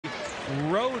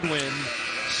road win,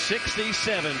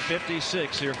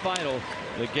 67-56. Your final.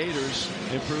 The Gators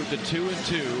improved to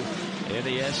 2-2 in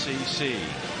the SEC.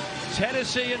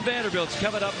 Tennessee and Vanderbilt's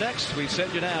coming up next. We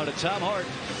send you now to Tom Hart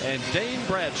and Dane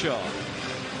Bradshaw.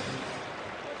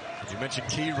 You mentioned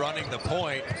Key running the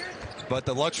point, but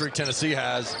the luxury Tennessee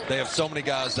has, they have so many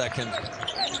guys that can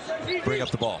bring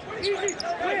up the ball.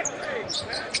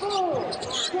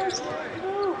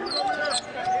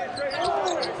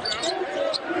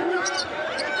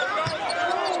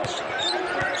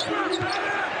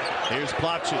 Here's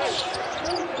Plotchich.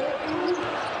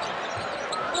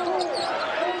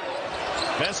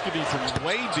 Vescovy from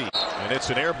way deep, and it's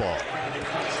an air ball.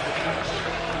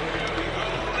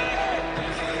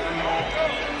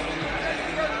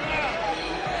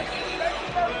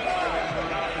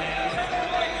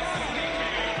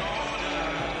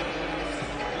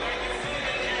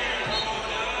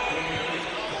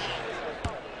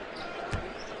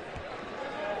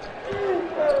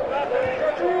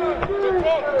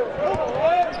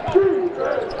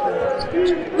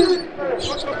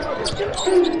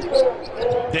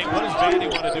 Dave, what does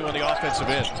Vandy want to do on the offensive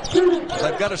end?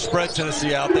 They've got to spread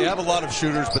Tennessee out. They have a lot of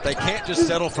shooters, but they can't just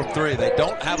settle from three. They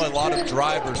don't have a lot of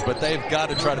drivers, but they've got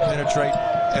to try to penetrate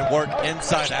and work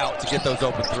inside out to get those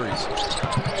open threes.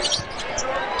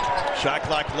 Shot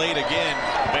clock late again.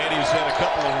 Vandy's had a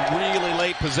couple of really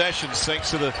late possessions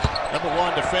thanks to the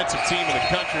 #1 defensive team in the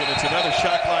country, and it's another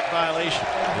shot clock violation.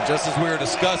 And just as we were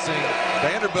discussing,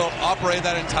 Vanderbilt operated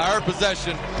that entire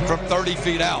possession from 30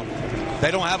 feet out.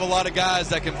 They don't have a lot of guys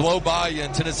that can blow by you,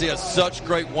 and Tennessee has such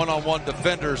great one-on-one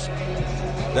defenders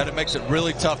that it makes it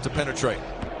really tough to penetrate.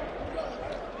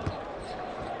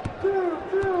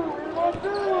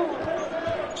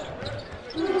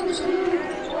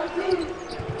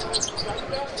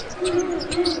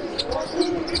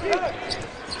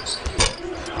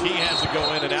 He has to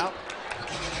go in and out,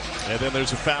 and then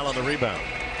there's a foul on the rebound.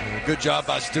 And a good job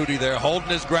by Stute there, holding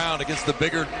his ground against the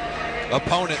bigger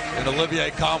opponent in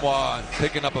Olivier Kamwa and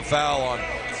picking up a foul on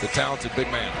the talented big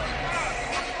man.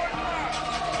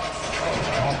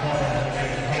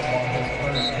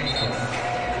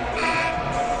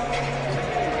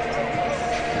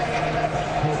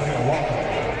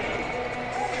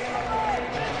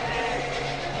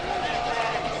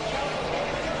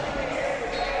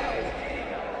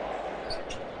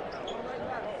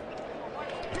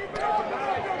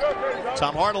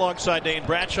 Tom Hart alongside Dane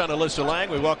Bradshaw and Alyssa Lang.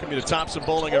 We welcome you to Thompson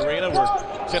Bowling Arena, where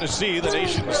Tennessee, the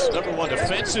nation's #1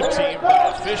 defensive team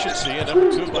by efficiency and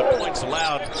 #2 by points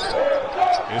allowed,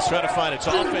 is trying to find its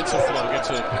offensive flow against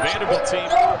a Vanderbilt team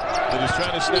that is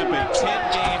trying to snap a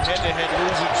 10-game head-to-head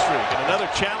losing streak. And another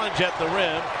challenge at the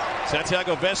rim.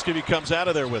 Santiago Vescovy comes out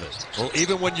of there with it. Well,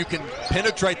 even when you can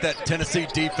penetrate that Tennessee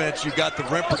defense, you've got the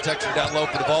rim protection down low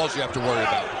for the balls you have to worry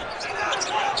about.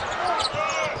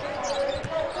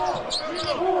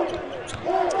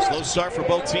 Slow start for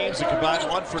both teams. They combined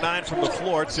 1 for 9 from the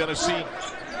floor. Tennessee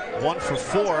 1 for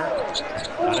 4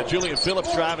 on a Julian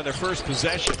Phillips drive in their first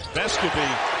possession. Vescovy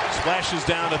splashes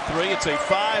down to 3. It's a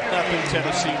 5-0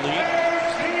 Tennessee lead.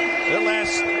 Their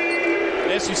last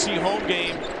SEC home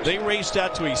game, they raced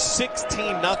out to a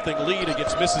 16-0 lead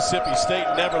against Mississippi State.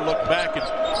 Never looked back in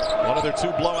one of their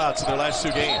 2 blowouts in their last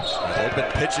 2 games. They've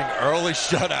been pitching early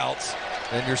shutouts,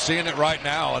 and you're seeing it right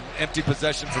now. An empty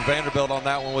possession for Vanderbilt on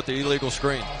that one with the illegal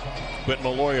screen. Quentin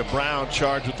Meloria Brown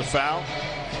charged with the foul.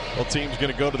 Both teams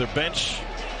going to go to their bench.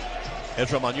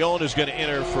 Ezra Magnon is going to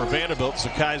enter for Vanderbilt.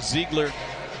 Zakai Ziegler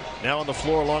now on the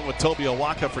floor along with Toby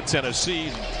Owaka for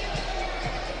Tennessee.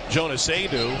 Jonas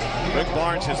Adu. Rick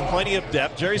Barnes has plenty of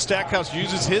depth. Jerry Stackhouse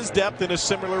uses his depth in a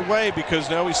similar way, because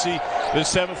now we see the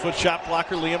 7-foot shot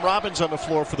blocker Liam Robbins on the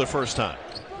floor for the first time.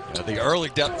 The early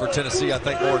depth for Tennessee, I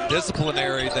think, more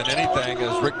disciplinary than anything,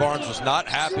 as Rick Barnes was not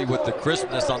happy with the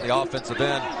crispness on the offensive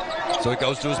end, so he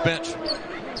goes to his bench.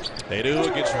 Adu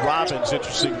against Robbins,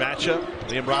 interesting matchup.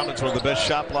 Liam Robbins, one of the best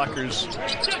shot blockers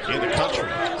in the country.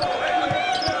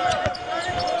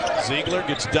 Ziegler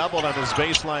gets doubled on his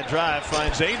baseline drive,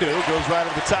 finds Adu, goes right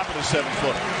over the top of the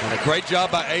 7-footer. And a great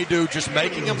job by Adu just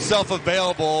making himself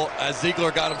available as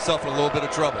Ziegler got himself in a little bit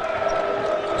of trouble.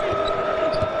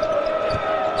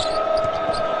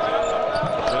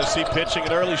 Tennessee pitching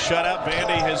an early shutout.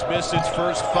 Vandy has missed its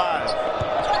first 5.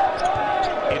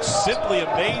 It's simply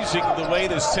amazing the way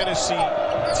this Tennessee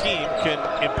team can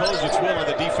impose its will on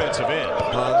the defensive end.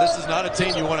 This is not a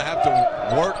team you want to have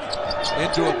to work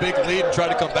into a big lead and try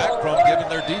to come back from, given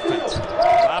their defense.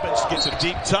 Robbins gets a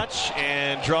deep touch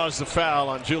and draws the foul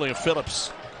on Julian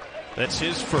Phillips. That's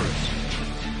his first.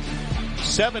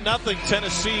 7-0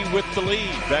 Tennessee with the lead.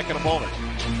 Back in a moment.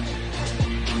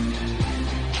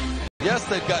 Yes,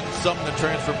 they've gotten some in the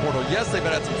transfer portal. Yes, they've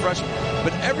had some freshmen.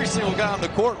 But every single guy on the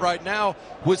court right now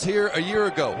was here a year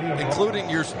ago, including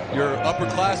your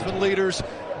upperclassmen leaders,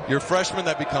 your freshmen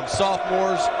that become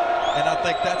sophomores. And I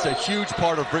think that's a huge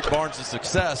part of Rick Barnes'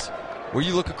 success, where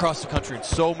you look across the country and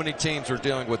so many teams are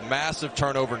dealing with massive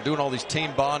turnover and doing all these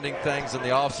team bonding things in the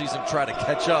offseason, try to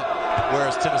catch up,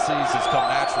 whereas Tennessee's has come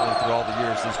naturally through all the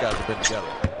years these guys have been together.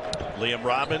 Liam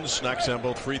Robbins knocks down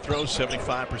both free throws,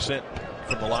 75%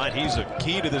 from the line. He's a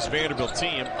key to this Vanderbilt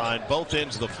team on both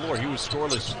ends of the floor. He was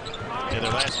scoreless in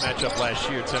their last matchup last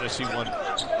year. Tennessee won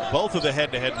both of the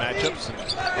head-to-head matchups, and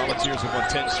Volunteers have won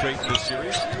 10 straight in this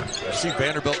series. You see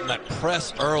Vanderbilt in that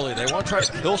press early. They want to try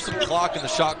to kill some clock in the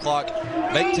shot clock,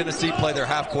 make Tennessee play their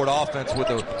half-court offense with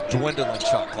a dwindling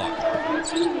shot clock.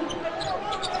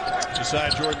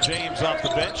 Josiah Jordan-James off the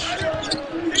bench.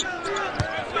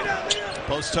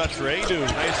 Post touch for Adu.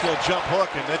 Nice little jump hook,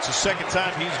 and that's the second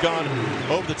time he's gone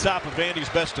over the top of Vandy's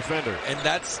best defender. And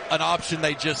that's an option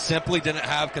they just simply didn't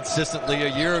have consistently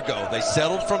a year ago. They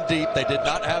settled from deep. They did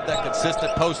not have that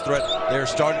consistent post threat. They're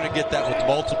starting to get that with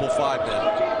multiple 5-men.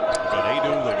 Got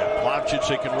Adu. They got Plavcic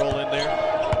they can roll in there.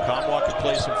 Comwalk can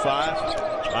play some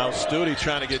 5. Miles Studi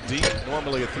trying to get deep.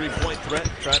 Normally a 3-point threat.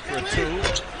 Tried for a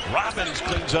 2. Robbins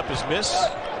cleans up his miss.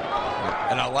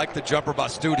 And I like the jumper by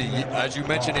Studi. As you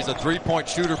mentioned, he's a 3-point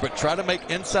shooter, but try to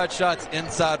make inside shots,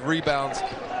 inside rebounds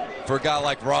for a guy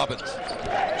like Robbins.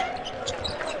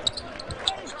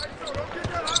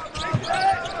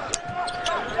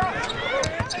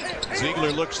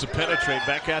 Ziegler looks to penetrate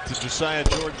back out to Josiah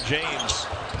Jordan-James.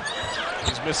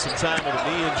 He's missed some time with a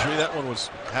knee injury. That one was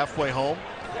halfway home.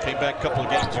 Came back a couple of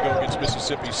games ago against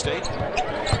Mississippi State.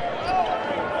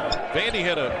 Vandy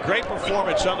had a great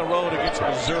performance on the road against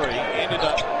Missouri. Ended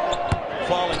up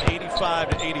falling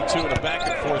 85-82 in a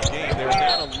back-and-forth game. They were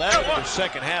down 11 in the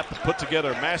second half to put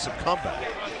together a massive comeback.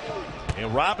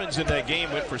 And Robbins in that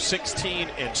game went for 16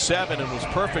 and 7 and was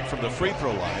perfect from the free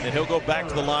throw line. And he'll go back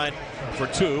to the line for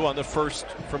 2 on the first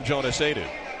from Jonas Adu.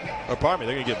 Or pardon me,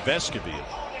 they're going to get Vescovi,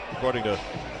 according to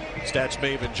Stats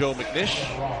maven Joe McNish.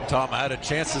 Tom, I had a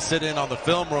chance to sit in on the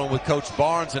film room with Coach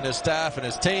Barnes and his staff and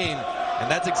his team, and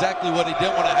that's exactly what he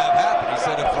didn't want to have happen. He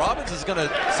said, if Robbins is going to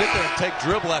sit there and take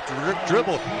dribble after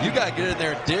dribble, you got to get in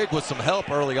there and dig with some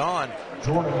help early on.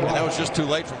 And that was just too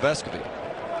late from Vescovi.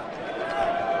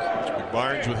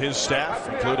 Barnes with his staff,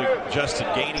 including Justin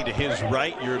Gainey to his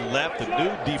right, your left, the new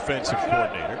defensive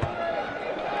coordinator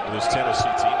with this Tennessee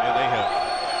team. And they have,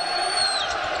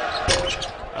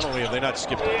 not only have they not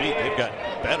skipped a beat, they've gotten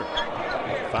better.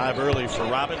 5 early for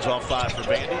Robbins, all 5 for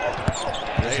Vandy.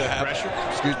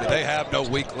 They have no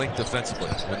weak link defensively.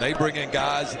 When they bring in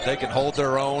guys, they can hold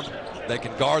their own, they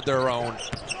can guard their own,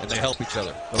 and they help each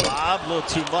other. The lob, a little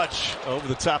too much over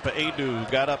the top of Adu,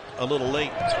 who got up a little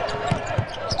late.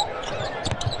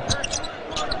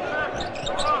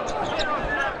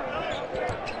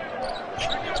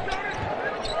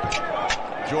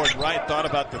 Jordan Wright thought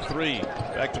about the 3.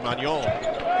 Back to Magnon.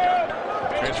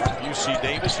 Transfer from UC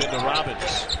Davis into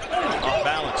Robbins. Off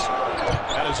balance.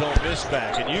 Got his own miss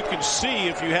back. And you can see,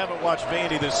 if you haven't watched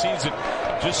Vandy this season,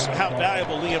 just how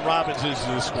valuable Liam Robbins is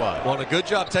to the squad. Well, a good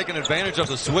job taking advantage of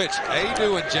the switch.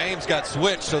 Adu and James got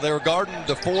switched, so they were guarding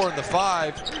the 4 and the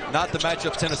 5, not the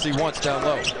matchup Tennessee wants down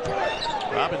low.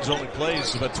 Robbins only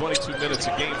plays about 22 minutes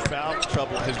a game. Foul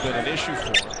trouble has been an issue for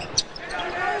him.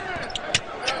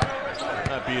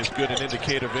 Not be as good an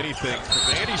indicator of anything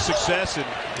for Vandy's success, and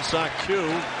it's on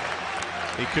cue.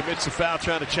 He commits a foul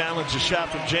trying to challenge the shot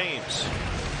from James.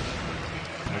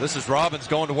 This is Robbins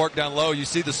going to work down low. You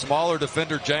see the smaller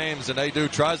defender James, and Adu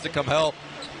tries to come help,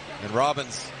 and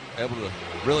Robbins able to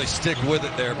really stick with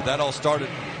it there, but that all started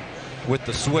with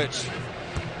the switch.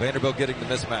 Vanderbilt getting the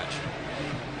mismatch.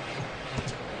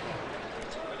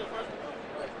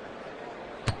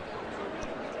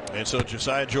 And so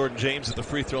Josiah Jordan-James at the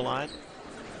free throw line.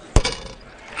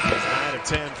 He's 9 of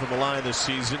 10 from the line this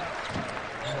season.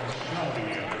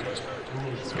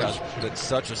 This guy's been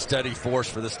such a steady force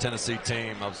for this Tennessee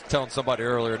team. I was telling somebody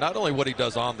earlier, not only what he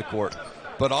does on the court,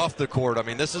 but off the court. I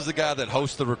mean, this is the guy that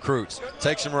hosts the recruits,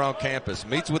 takes them around campus,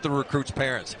 meets with the recruits'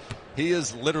 parents. He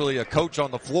is literally a coach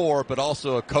on the floor, but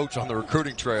also a coach on the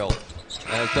recruiting trail,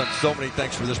 and has done so many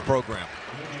things for this program.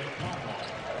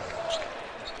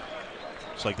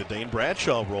 It's like the Dane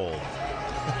Bradshaw role.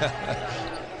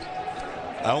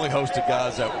 I only hosted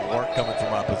guys that weren't coming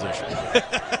from my position.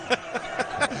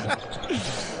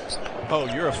 Oh,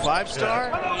 you're a 5-star?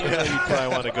 Yeah, you probably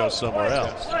want to go somewhere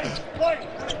else.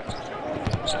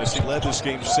 Tennessee led this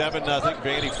game 7-0.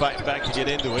 Vandy fighting back to get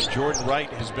into it. Jordan Wright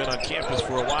has been on campus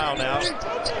for a while now.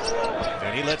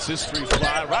 And he lets this 3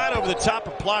 fly right over the top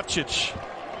of Plavcic.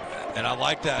 And I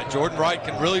like that. Jordan Wright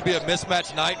can really be a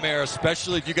mismatch nightmare,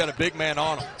 especially if you got a big man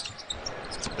on him.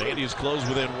 Vandy's closed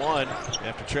within 1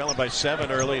 after trailing by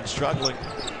 7 early and struggling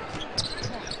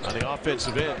on the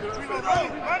offensive end.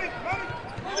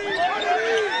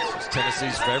 This is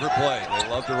Tennessee's favorite play. They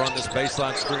love to run this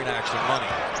baseline screen action money.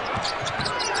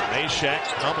 Mashack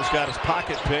almost got his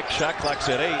pocket pick. Shot clock's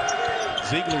at 8.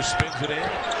 Ziegler spins it in.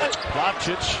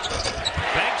 Plavsic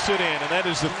banks it in, and that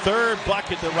is the 3rd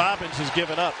bucket that Robbins has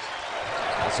given up.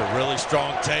 That's a really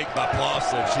strong take by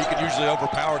Plavsic. He can usually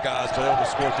overpower guys, but able to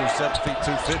score through 7 feet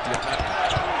 250 on that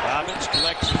one. Robbins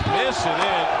collects his miss and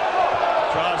then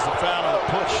draws the foul on a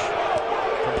push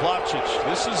from Plavsic.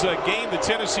 This is a game that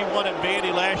Tennessee won at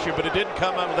Vandy last year, but it didn't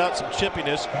come out without some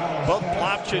chippiness. Both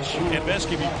Plavsic and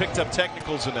Vescovy picked up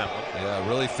technicals in that one. Yeah,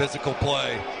 really physical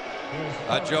play.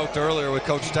 I joked earlier with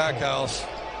Coach Stackhouse.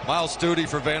 Miles Studi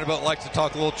for Vanderbilt likes to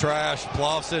talk a little trash.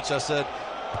 Plavsic, I said,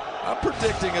 I'm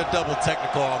predicting a double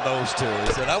technical on those two.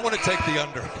 He said, I want to take the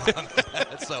under.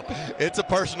 So it's a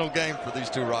personal game for these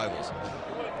two rivals.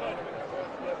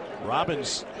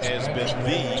 Robbins has been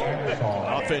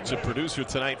the offensive producer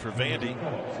tonight for Vandy.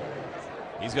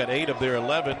 He's got 8 of their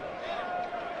 11.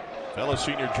 Fellow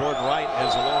senior Jordan Wright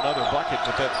has a lone other bucket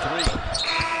with that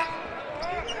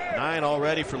 3. 9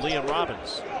 already for Liam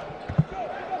Robbins.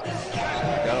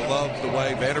 Gotta love the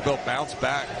way Vanderbilt bounced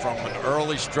back from an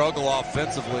early struggle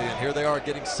offensively, and here they are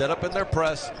getting set up in their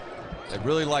press. They'd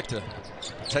really like to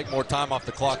take more time off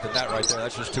the clock than that right there.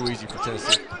 That's just too easy for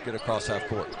Tennessee to get across half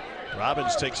court.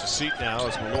 Robbins takes a seat now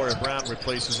as Mallory Brown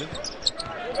replaces him.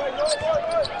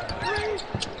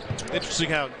 Interesting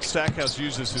how Stackhouse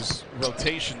uses his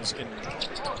rotations, and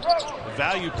the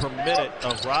value per minute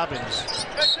of Robbins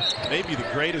may be the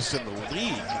greatest in the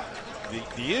league.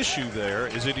 The issue there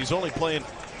is that he's only playing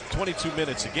 22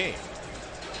 minutes a game.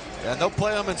 And they'll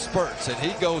play him in spurts, and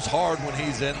he goes hard when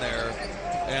he's in there.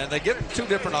 And they get 2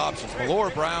 different options.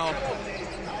 Mallory Brown,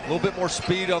 a little bit more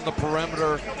speed on the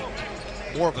perimeter,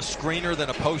 more of a screener than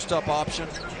a post-up option.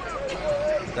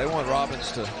 They want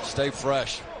Robbins to stay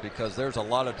fresh because there's a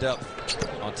lot of depth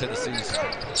on Tennessee's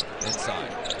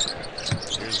inside.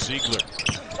 Here's Ziegler.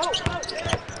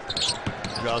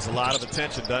 Draws a lot of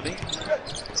attention, doesn't he?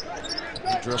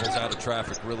 He dribbles out of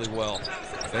traffic really well.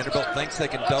 Vanderbilt thinks they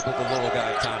can double the little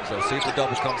guy at times, though. See if the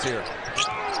double comes here.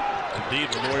 Indeed,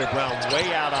 Mallory Brown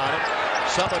way out on him.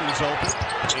 Somebody's open.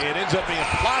 It ends up being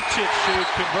Plavsic who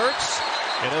converts.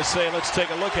 And they'll say, let's take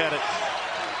a look at it.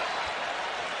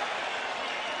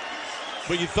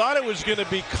 But you thought it was going to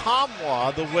be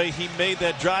Kamwa the way he made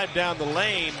that drive down the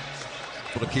lane.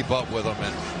 To keep up with him,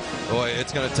 and boy,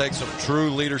 it's going to take some true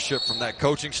leadership from that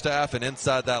coaching staff and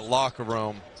inside that locker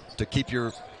room to keep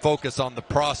your focus on the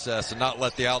process and not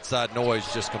let the outside noise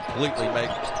just completely make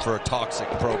for a toxic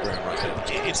program right now.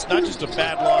 It's not just a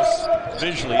bad loss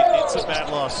visually, it's a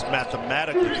bad loss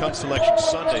mathematically come Selection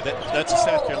Sunday. That's a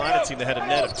South Carolina team that had a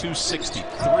net of 263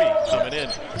 coming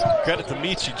in. Credit to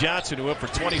Meechie Johnson, who went for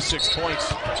 26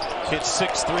 points, hit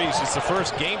 6 threes. It's the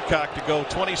first Gamecock to go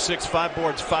 26, 5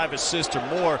 boards, 5 assists or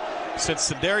more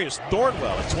since Sedarius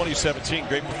Thornwell in 2017.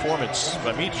 Great performance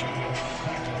by Meechie.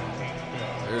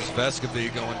 Here's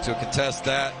Vescovy going to contest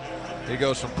that. He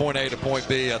goes from point A to point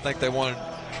B. I think they wanted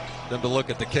them to look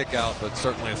at the kick out, but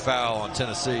certainly a foul on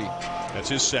Tennessee. That's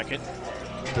his second.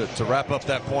 To wrap up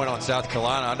that point on South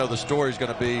Carolina, I know the story is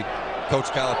going to be Coach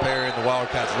Calipari and the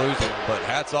Wildcats losing, but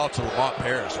hats off to Lamont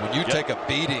Paris. When you take a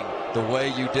beating the way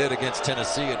you did against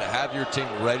Tennessee and to have your team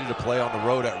ready to play on the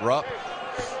road at Rupp,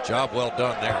 job well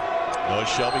done there. Noah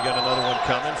Shelby got another one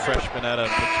coming, freshman out of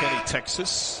McKinney,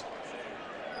 Texas.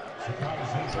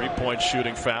 3-point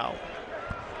shooting foul.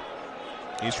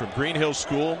 He's from Green Hill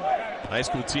School. High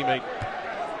school teammate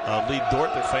Lee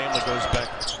Dort. Their family goes back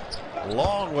a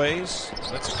long ways.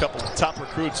 That's a couple of top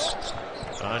recruits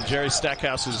on Jerry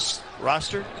Stackhouse's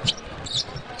roster.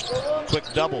 Quick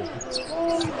double.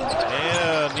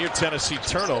 And near Tennessee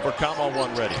turnover. Kamwa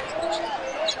one ready.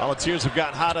 Volunteers have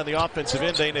gotten hot on the offensive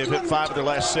end. They've hit 5 of their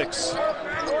last 6.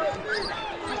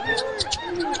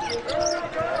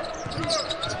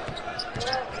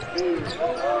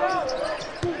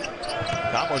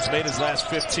 Kamwa's made his last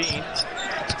 15. See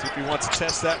if he wants to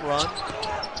test that run.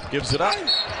 Gives it up.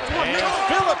 And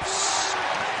Phillips.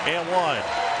 And 1.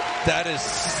 That is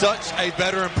such a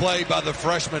veteran play by the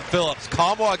freshman Phillips.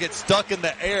 Kamwa gets stuck in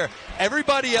the air.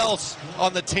 Everybody else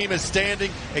on the team is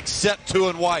standing except Two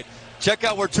and White. Check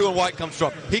out where Two and White comes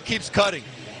from. He keeps cutting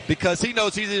because he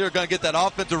knows he's either going to get that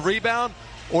offensive rebound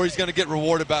or he's going to get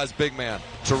rewarded by his big man.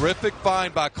 Terrific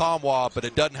find by Kamwa, but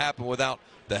it doesn't happen without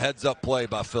the heads-up play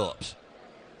by Phillips.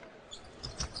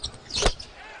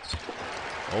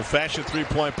 Old-fashioned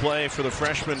three-point play for the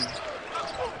freshman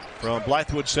from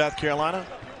Blythewood, South Carolina.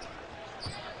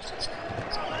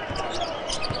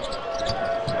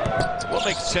 What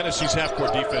makes Tennessee's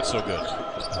half-court defense so good?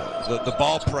 The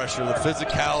ball pressure, the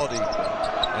physicality,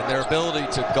 and their ability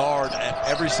to guard at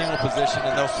every single position,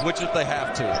 and they'll switch if they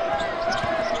have to.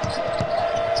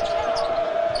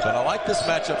 But I like this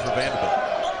matchup for Vanderbilt.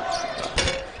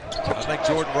 I think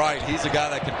Jordan Wright, he's a guy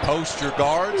that can post your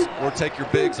guards or take your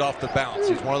bigs off the bounce.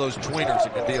 He's one of those tweeners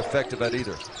that can be effective at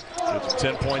either.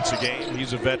 10 points a game.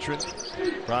 He's a veteran.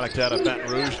 Product out of Baton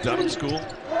Rouge, Dunham School.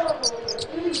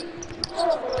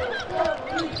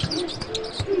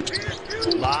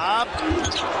 Lob.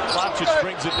 Lopchich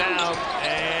brings it down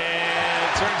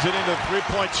and turns it into a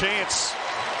three-point chance.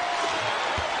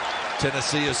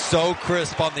 Tennessee is so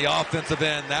crisp on the offensive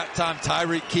end. That time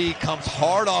Tyreek Key comes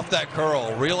hard off that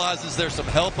curl, realizes there's some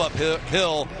help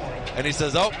uphill, and he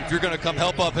says, oh, if you're going to come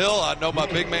help uphill, I know my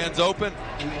big man's open.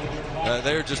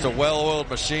 They're just a well-oiled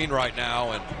machine right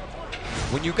now. And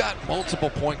when you got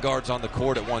multiple point guards on the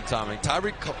court at one time, I mean,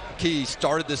 Tyreek Key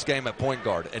started this game at point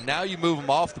guard, and now you move him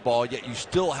off the ball, yet you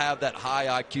still have that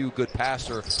high IQ, good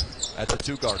passer at the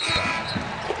two-guard spot.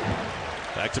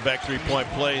 Back-to-back three-point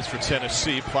plays for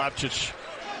Tennessee. Plavsic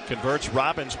converts.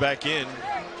 Robbins back in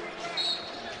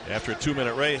after a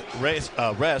 2-minute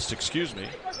rest. Excuse me.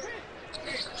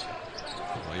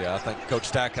 Well, yeah, I think Coach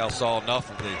Stackhouse saw enough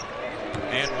of the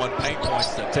and-one paint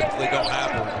points that typically don't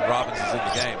happen when Robbins is in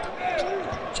the game.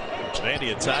 Vandy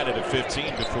had tied it at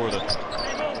 15 before the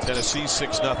Tennessee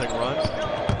 6-0 run.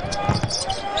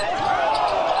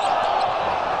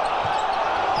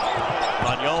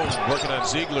 Magnon working on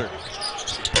Ziegler.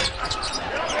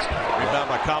 Rebound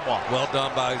by Kamwa. Well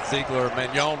done by Ziegler.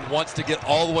 Magnon wants to get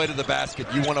all the way to the basket.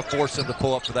 You want to force him to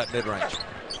pull up for that mid-range.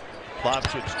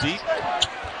 Plavsic deep.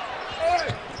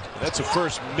 That's a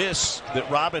first miss that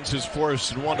Robbins has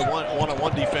forced in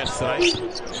one-on-one defense tonight.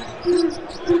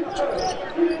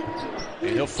 And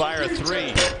he'll fire a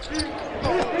three.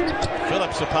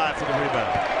 Phillips up high for the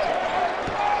rebound.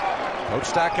 Coach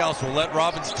Stackhouse will let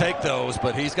Robbins take those,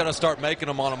 but he's going to start making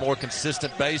them on a more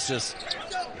consistent basis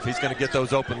if he's going to get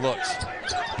those open looks.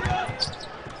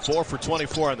 4 for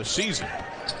 24 on the season.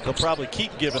 He'll probably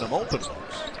keep giving them open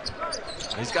looks.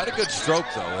 He's got a good stroke,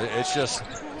 though. It's just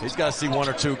he's got to see one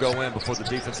or two go in before the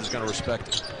defense is going to respect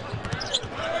it.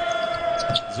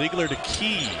 Ziegler to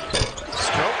Key.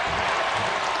 Stroke.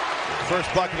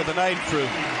 First bucket of the night for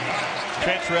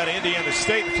transfer out of Indiana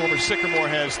State. Former Sycamore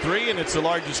has 3, and it's the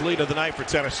largest lead of the night for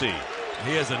Tennessee.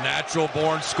 He is a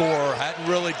natural-born scorer. Hadn't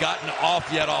really gotten off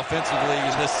yet offensively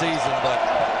in this season, but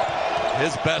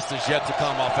his best is yet to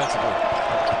come offensively.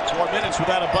 4 minutes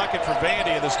without a bucket for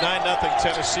Vandy in this 9-0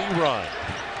 Tennessee run.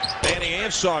 Vandy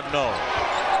and Sogno.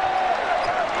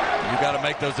 You got to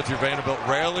make those if you're Vanderbilt.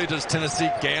 Rarely does Tennessee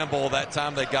gamble. That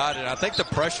time they got it. I think the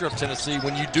pressure of Tennessee,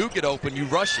 when you do get open, you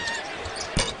rush it.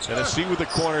 Tennessee with the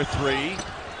corner three.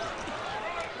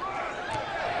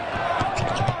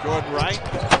 Jordan Wright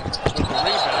with the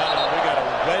rebound, and we got a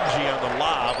wedgie on the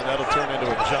lob, and that'll turn into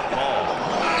a jump ball.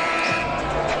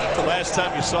 The last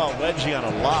time you saw a wedgie on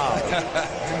a lob?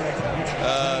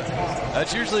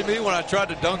 That's usually me when I tried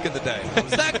to dunk in the day. It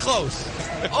was that close,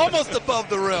 almost above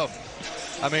the rim.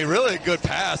 I mean, really a good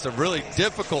pass, a really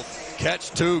difficult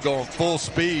catch too, going full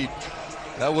speed.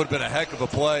 That would have been a heck of a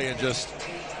play, and just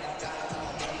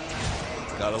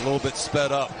got a little bit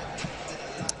sped up.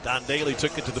 Don Daly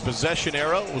took it to the possession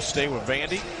arrow. We'll stay with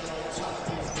Vandy.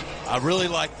 I really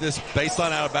like this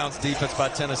baseline out-of-bounds defense by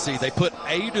Tennessee. They put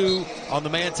Adu on the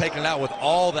man taking it out with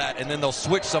all that, and then they'll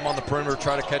switch some on the perimeter,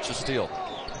 try to catch a steal.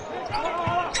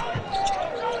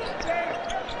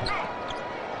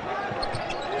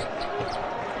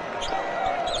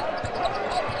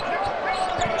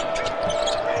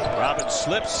 Robbins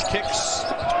slips, kicks.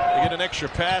 They get an extra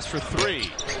pass for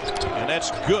 3, and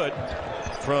that's good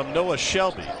from Noah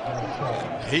Shelby.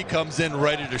 He comes in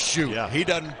ready to shoot. Yeah. He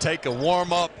doesn't take a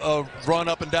warm-up, run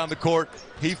up and down the court.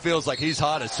 He feels like he's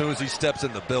hot as soon as he steps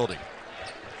in the building.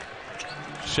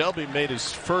 Shelby made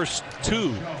his first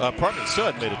 2.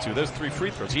 Sud made a 2. There's 3 free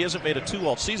throws. He hasn't made a 2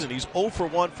 all season. He's 0 for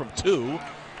 1 from 2,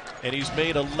 and he's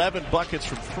made 11 buckets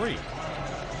from 3.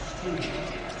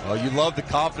 Well, you love the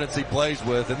confidence he plays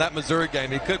with. In that Missouri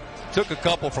game, he took a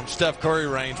couple from Steph Curry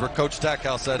range where Coach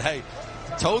Stackhouse said, hey,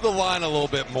 toe the line a little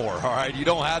bit more, all right? You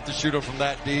don't have to shoot them from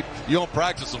that deep. You don't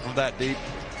practice them from that deep,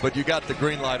 but you got the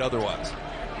green light otherwise.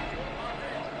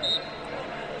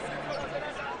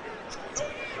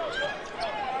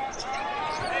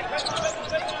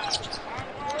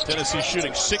 Tennessee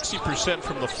shooting 60%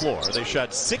 from the floor. They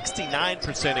shot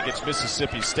 69% against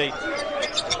Mississippi State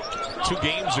 2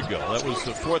 games ago. That was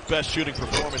the 4th best shooting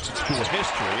performance in school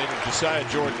history, and Josiah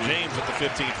Jordan-James at the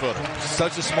 15-footer.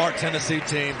 Such a smart Tennessee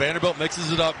team. Vanderbilt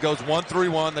mixes it up, goes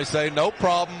 1-3-1. They say, no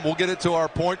problem, we'll get it to our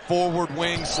point forward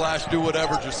wing / do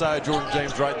whatever. Josiah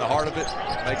Jordan-James right in the heart of it,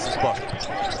 makes his bucket.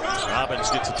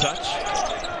 Robbins gets a touch.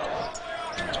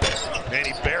 And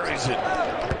he buries it.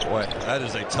 Boy, that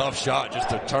is a tough shot.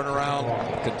 Just a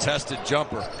turnaround, contested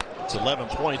jumper. It's 11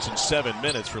 points in 7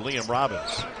 minutes for Liam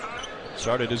Robbins.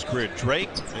 Started his career at Drake,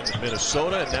 in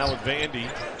Minnesota, and now with Vandy,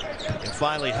 and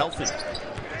finally healthy.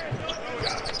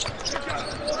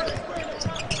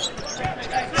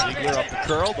 Ziegler up the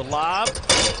curl, the lob.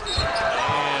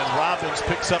 And Robbins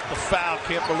picks up the foul.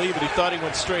 Can't believe it. He thought he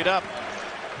went straight up.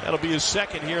 That'll be his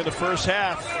 2nd here in the first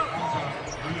half.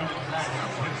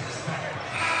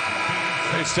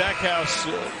 Hey, Stackhouse.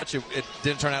 It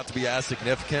didn't turn out to be as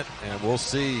significant, and we'll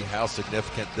see how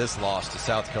significant this loss to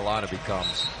South Carolina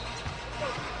becomes.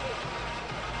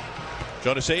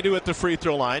 Jonas Aidoo at the free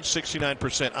throw line,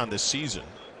 69% on this season.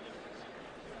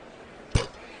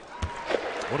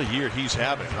 What a year he's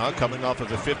having, huh? Coming off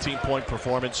of a 15-point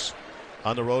performance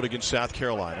on the road against South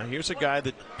Carolina. Here's a guy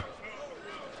that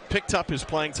picked up his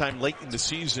playing time late in the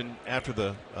season after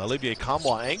the Olivier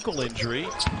Kamwa ankle injury.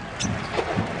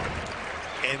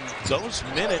 And those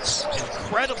minutes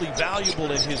incredibly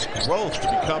valuable in his growth to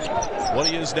become what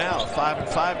he is now, a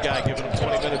 5-and-5 guy, giving him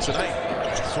 20 minutes a night.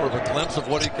 Sort of a glimpse of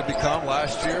what he could become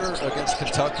last year against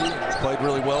Kentucky. Played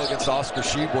really well against Oscar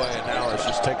Tshiebwe, and now it's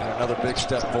just taking another big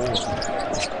step forward.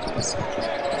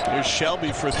 Here's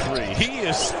Shelby for 3. He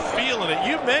is feeling it.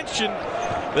 You mentioned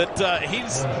that he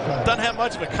doesn't have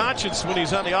much of a conscience when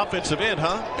he's on the offensive end,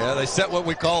 huh? Yeah, they set what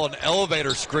we call an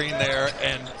elevator screen there,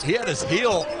 and he had his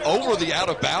heel over the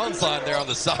out-of-bounds line there on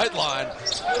the sideline.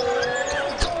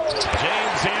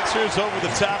 James answers over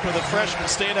the top of the freshman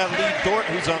standout Lee Dort,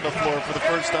 who's on the floor for the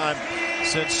first time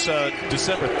since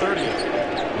December 30th.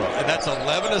 And that's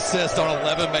 11 assists on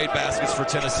 11 made baskets for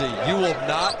Tennessee. You will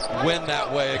not win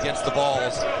that way against the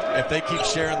Vols if they keep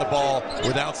sharing the ball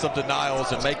without some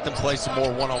denials and make them play some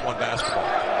more one-on-one basketball.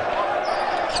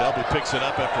 Shelby picks it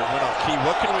up after it went off key.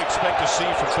 What can we expect to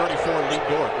see from 34 Lee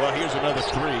Dort? Well, here's another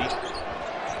 3.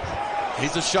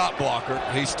 He's a shot blocker.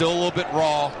 He's still a little bit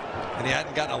raw, and he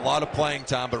hadn't gotten a lot of playing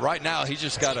time. But right now, he's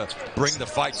just got to bring the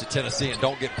fight to Tennessee and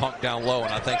don't get punked down low,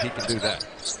 and I think he can do that.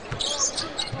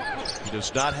 He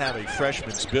does not have a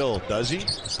freshman's build, does he?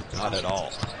 Not at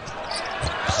all.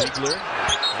 Ziegler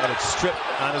had it stripped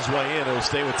on his way in. He'll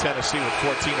stay with Tennessee with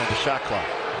 14 on the shot clock.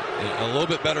 A little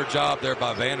bit better job there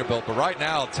by Vanderbilt. But right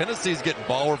now, Tennessee's getting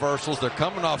ball reversals. They're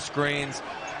coming off screens.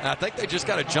 And I think they just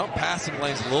got to jump passing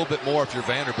lanes a little bit more if you're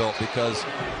Vanderbilt, because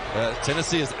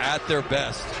Tennessee is at their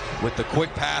best with the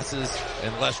quick passes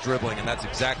and less dribbling, and that's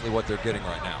exactly what they're getting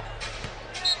right now.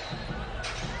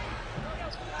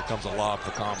 Here comes a lob for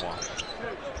Kamwa.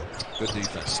 Good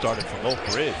defense. Started from Oak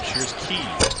Ridge. Here's Key.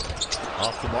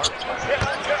 Off the mark.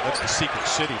 That's the Secret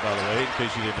City, by the way, in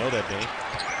case you didn't know that name.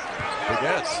 Big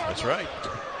S. That's right.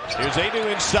 Here's Aidoo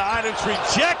inside. It's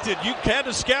rejected. You had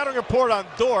a scouting report on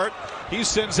Dort. He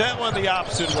sends that one the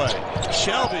opposite way.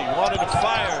 Shelby wanted to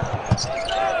fire.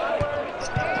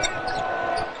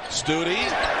 Studi.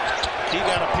 He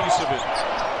got a piece of it.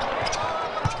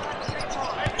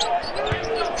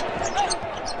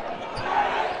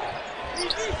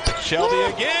 Shelby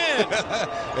again.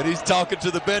 And he's talking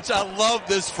to the bench. I love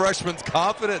this freshman's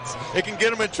confidence. It can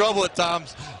get him in trouble at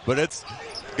times, but it's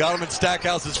got him in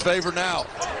Stackhouse's favor now.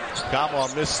 Kamwa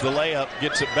missed the layup,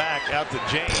 gets it back out to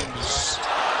James.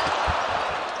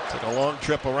 Took a long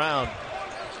trip around.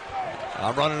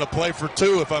 I'm running a play for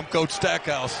 2 if I'm Coach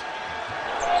Stackhouse.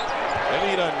 Maybe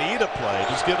he doesn't need a play.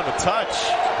 Just give him a touch.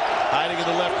 Hiding in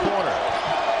the left corner.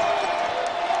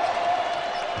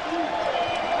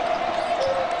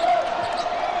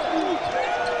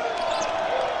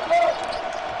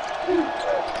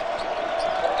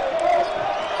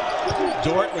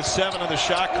 Dort with 7 on the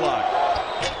shot clock.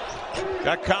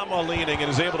 Got Kamwa leaning and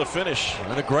is able to finish.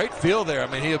 And a great feel there. I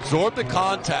mean, he absorbed the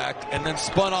contact and then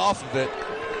spun off of it.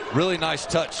 Really nice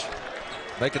touch.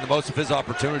 Making the most of his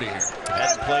opportunity here.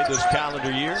 Hadn't played this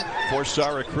calendar year.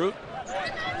 4-star recruit.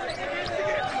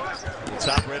 The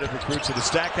top-rated recruits of the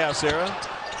Stackhouse era.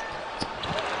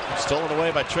 Stolen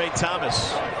away by Trey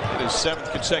Thomas in his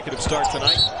 7th consecutive start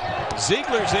tonight.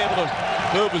 Ziegler's able to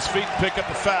move his feet and pick up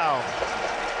a foul.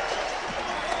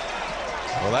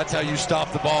 Well, that's how you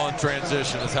stop the ball in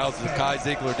transition, is how Kai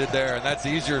Ziegler did there, and that's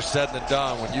easier said than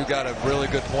done when you got a really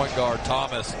good point guard,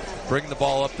 Thomas, bring the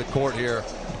ball up the court here.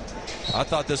 I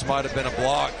thought this might have been a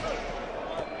block,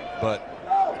 but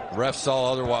refs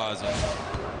saw otherwise and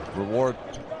reward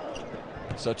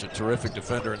Such a terrific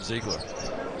defender in Ziegler.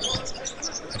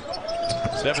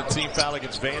 17 foul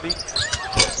against Vandy.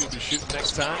 He'll be shooting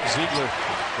next time. Ziegler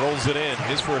rolls it in,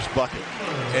 his first bucket.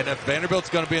 And if Vanderbilt's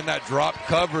going to be in that drop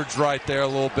coverage right there a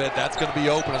little bit, that's going to be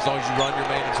open as long as you run your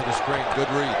man into the screen. Good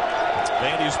read.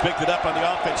 Vandy's picked it up on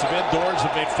the offensive end. Doors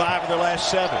have made 5 of their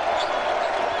last 7.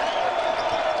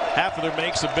 Half of their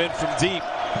makes have been from deep.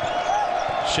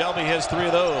 Shelby has 3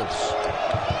 of those.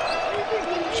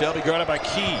 Shelby guarded by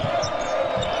Key.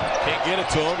 Can't get it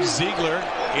to him. Ziegler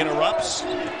interrupts.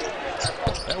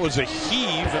 That was a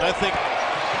heave, and I think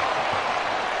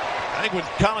when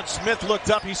Colin Smith looked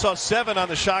up, he saw 7 on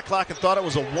the shot clock and thought it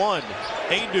was a 1.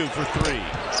 Adu for 3.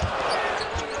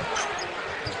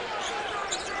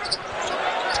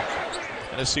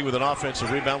 Tennessee with an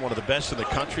offensive rebound, one of the best in the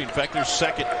country. In fact, they're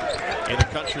second in the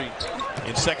country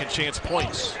in second chance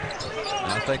points.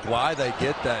 And I think why they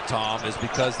get that, Tom, is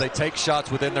because they take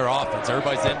shots within their offense.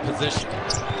 Everybody's in position.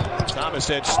 Thomas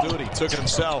had Studi, took it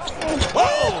himself.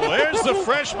 Oh, there's the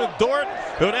freshman Dort,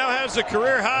 who now has a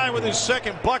career high with his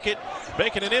second bucket,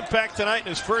 making an impact tonight in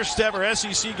his first ever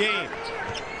SEC game.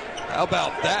 How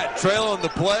about that? Trailing the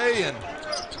play, and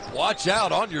watch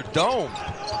out on your dome.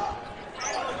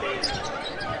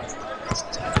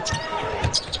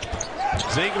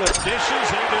 Ziegler dishes,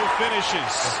 Adu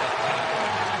finishes.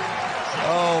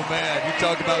 Oh, man, you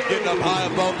talk about getting up high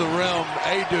above the rim.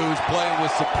 Adu's playing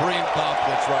with supreme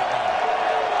confidence right now.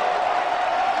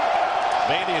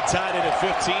 Vandy had tied it at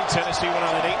 15. Tennessee went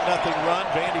on an 8-0 run.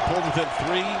 Vandy pulled within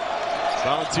 3.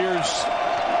 Volunteers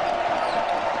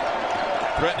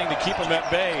threatening to keep them at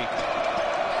bay.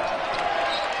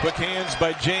 Quick hands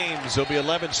by James. There'll be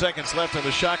 11 seconds left on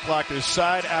the shot clock. There's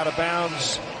side out of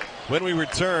bounds when we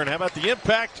return. How about the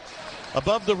impact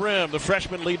above the rim? The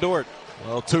freshman Lee Dort.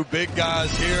 Well, 2 big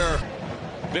guys here.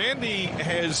 Vandy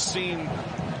has seen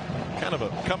kind of a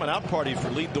coming out party for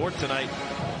Lee Dort tonight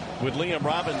with Liam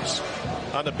Robbins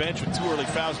on the bench with 2 early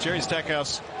fouls. Jerry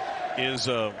Stackhouse is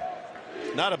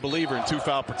not a believer in 2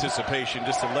 foul participation,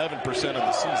 just 11% of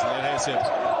the season. That has him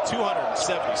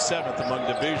 277th among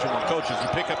Division I coaches. You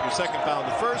pick up your second foul in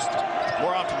the first,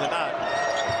 more often than not,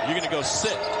 you're going to go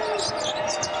sit.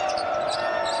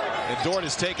 And Dort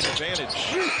has taken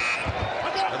advantage.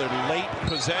 Another late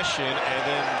possession and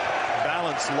then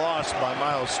balance lost by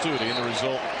Miles Studi, and the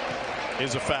result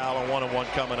is a foul, a 1-on-1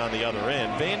 coming on the other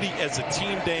end. Vandy as a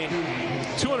team, Dane,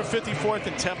 254th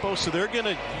in tempo, so they're going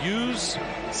to use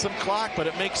some clock, but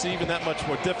it makes it even that much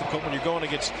more difficult when you're going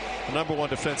against the #1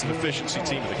 defensive efficiency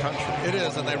team in the country. It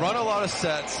is, and they run a lot of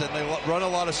sets, and they run a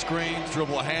lot of screens,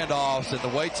 dribble handoffs, and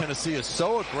the way Tennessee is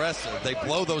so aggressive, they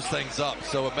blow those things up,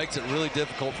 so it makes it really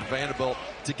difficult for Vanderbilt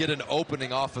to get an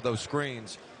opening off of those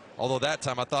screens. Although that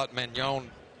time I thought Magnon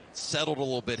settled a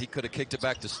little bit. He could have kicked it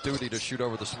back to Studi to shoot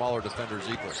over the smaller defender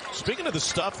Ziegler. Speaking of the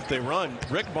stuff that they run,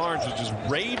 Rick Barnes was just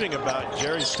raving about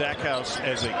Jerry Stackhouse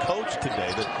as a coach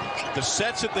today. The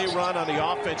sets that they run on the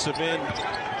offensive end,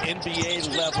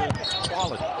 NBA level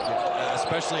quality. Yeah,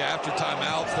 especially after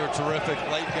timeouts, they're terrific.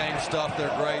 Late game stuff,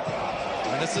 they're great.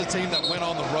 And this is a team that went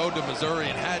on the road to Missouri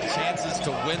and had chances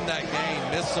to win that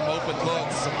game, missed some open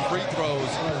looks, some free throws,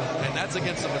 and that's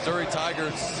against the Missouri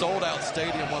Tigers, sold-out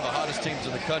stadium, one of the hottest teams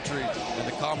in the country, and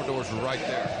the Commodores were right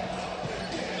there.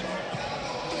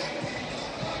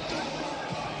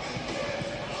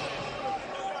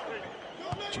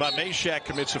 Jamal Meshack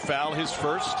commits a foul, his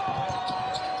first.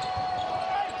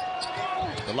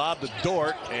 The lob to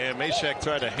Dort, and Meshack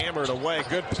tried to hammer it away.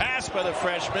 Good pass by the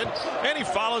freshman, and he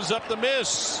follows up the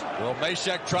miss. Well,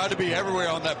 Meshack tried to be everywhere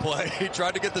on that play. He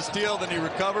tried to get the steal, then he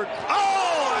recovered.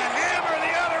 Oh, a hammer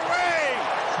the other way.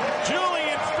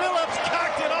 Julian Phillips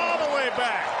cocked it all the way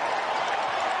back.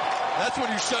 That's when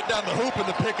you shut down the hoop in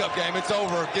the pickup game. It's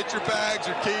over. Get your bags,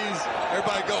 your keys.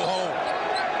 Everybody go home.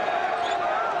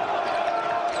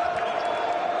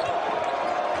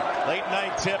 Late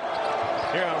night tip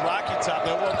here on Rocky Top.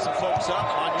 That woke some folks up.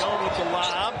 Magnon with the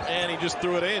lob, and he just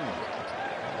threw it in.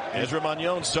 Ezra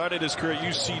Magnon started his career at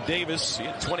UC Davis. He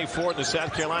had 24 in the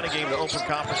South Carolina game, the open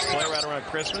conference play right around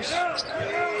Christmas.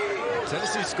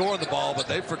 Tennessee scoring the ball, but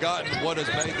they've forgotten what has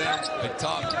made them a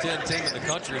top 10 team in the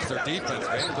country. It's their defense.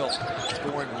 Vanderbilt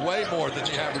scoring way more than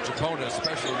the average opponent,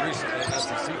 especially recently in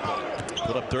SEC play.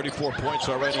 Put up 34 points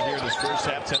already here in this first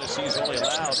half. Tennessee's only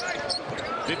allowed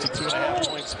 52.5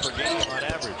 points per game on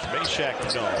average. Meshack,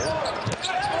 no.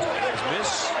 There's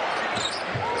miss.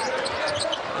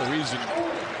 The reason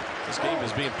this game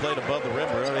is being played above the rim.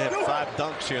 We already had 5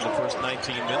 dunks here in the first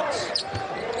 19 minutes.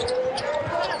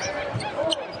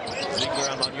 Ziegler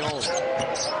on Magnon. Shot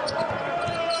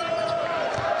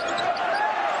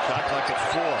clock at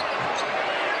 4.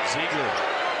 Ziegler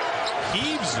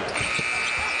heaves it.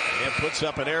 And puts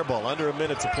up an air ball. Under a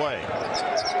minute to play.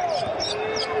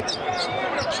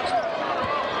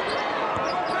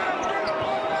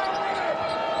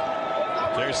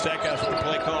 There's Stackhouse with the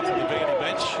play call from the Vandy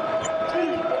bench.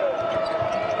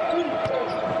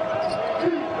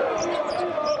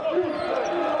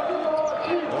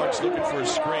 Lawrence looking for a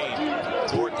screen.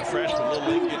 Dort, the freshman, a little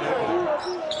late getting over there.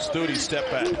 Studi step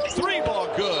back. 3-ball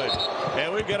good.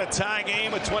 And we've got a tie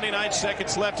game with 29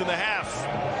 seconds left in the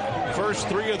half. First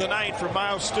 3 of the night for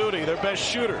Miles Studi, their best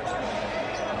shooter.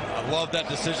 I love that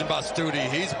decision by Studi.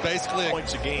 He's basically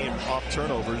points a game off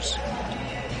turnovers.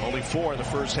 Only 4 in the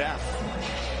first half.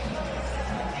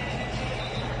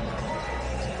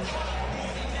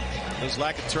 His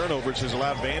lack of turnovers has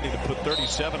allowed Vandy to put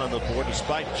 37 on the board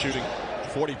despite shooting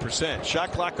 40%.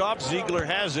 Shot clock off. Ziegler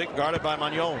has it, guarded by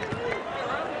Magnon.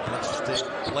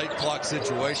 Interesting late clock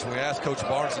situation. We asked Coach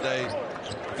Barnes today,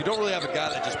 if you don't really have a guy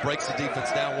that just breaks the defense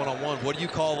down one-on-one, what do you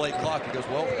call late clock? He goes,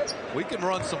 well, we can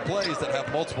run some plays that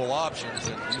have multiple options,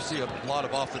 and you see a lot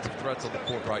of offensive threats on the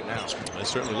court right now. I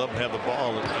certainly love to have the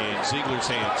ball in Ziegler's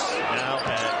hands. Now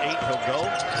at 8, he'll go.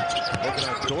 Looking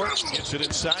at Dort, gets it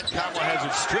inside. Kamwa has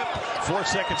it stripped. 4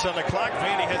 seconds on the clock.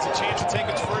 Vandy has a chance to take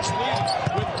its first lead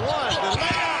with 1. The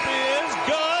layup is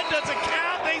good. Does it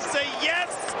count? They say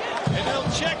yes, and they'll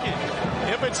check it.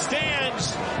 If it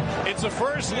stands, it's the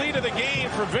first lead of the game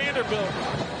for Vanderbilt.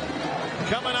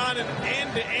 Coming on an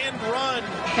end-to-end run.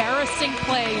 Embarrassing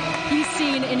play he's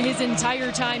seen in his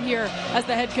entire time here as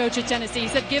the head coach at Tennessee. He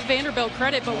said, give Vanderbilt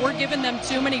credit, but we're giving them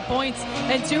too many points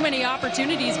and too many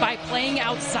opportunities by playing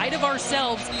outside of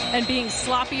ourselves and being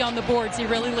sloppy on the boards. He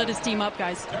really lit his team up,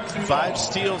 guys. 5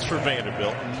 steals for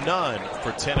Vanderbilt, none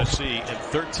for Tennessee, and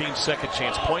 13 second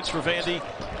chance points for Vandy,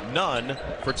 none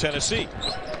for Tennessee.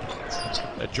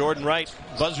 That Jordan Wright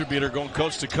buzzer beater going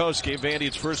coast to coast gave Vandy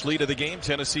its first lead of the game.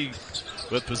 Tennessee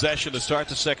with possession to start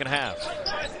the second half.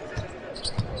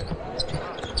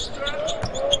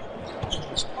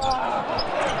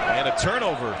 And a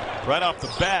turnover right off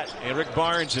the bat. And Rick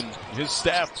Barnes and his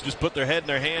staff just put their head in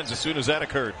their hands as soon as that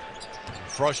occurred.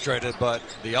 Frustrated, but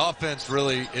the offense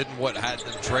really isn't what had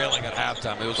them trailing at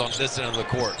halftime. It was on this end of the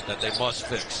court that they must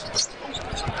fix.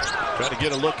 Trying to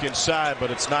get a look inside,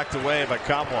 but it's knocked away by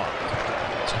Kamwa.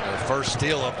 Their first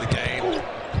steal of the game.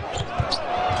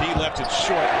 He left it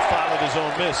short and followed his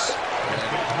own miss.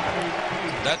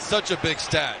 That's such a big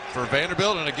stat for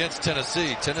Vanderbilt and against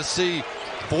Tennessee. Tennessee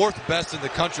 4th best in the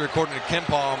country according to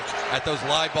KenPom at those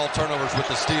live ball turnovers with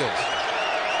the steals.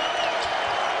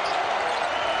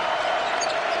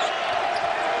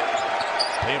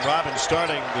 Dave Robbins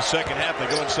starting the second half. They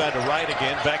go inside to Wright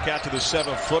again. Back out to the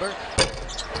 7-footer.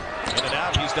 In and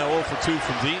out. He's now 0 for 2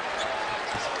 from deep.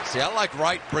 See, I like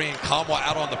Wright bringing Kamwa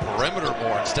out on the perimeter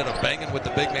more instead of banging with the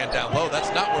big man down low. That's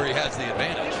not where he has the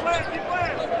advantage.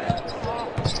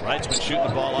 Wright's been shooting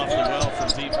the ball awfully well from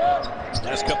deep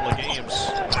last couple of games.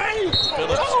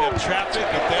 Phillips got traffic.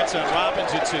 If that's on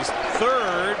Robbins, it's his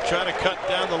 3rd. Trying to cut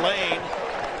down the lane.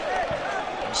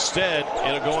 Instead,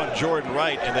 it'll go on Jordan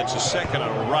Wright, and that's a 2nd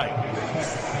on Wright.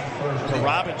 For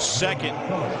Robbins' 2nd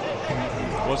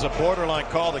was a borderline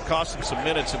call that cost him some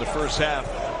minutes in the first half.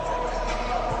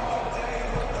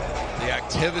 The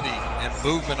activity and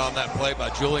movement on that play by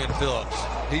Julian Phillips.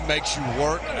 He makes you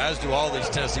work, as do all these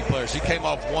Tennessee players. He came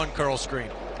off one curl screen.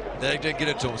 They didn't get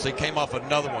it to him, so he came off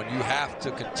another one. You have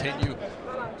to continue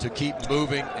to keep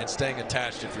moving and staying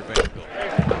attached if you're Vanderbilt.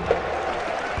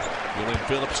 Julian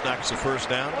Phillips knocks the first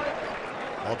down.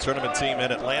 All-tournament team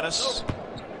at Atlantis.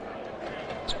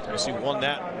 Tennessee won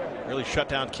that. Really shut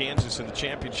down Kansas in the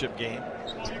championship game.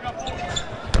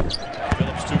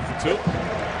 Phillips 2 for 2.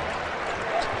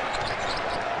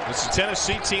 It's a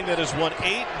Tennessee team that has won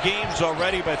 8 games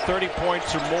already by 30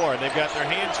 points or more. And they've got their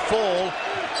hands full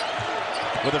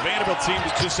with a Vanderbilt team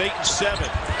that's just 8 and 7.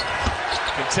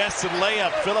 Contested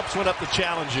layup. Phillips went up to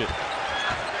challenge it.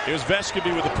 Here's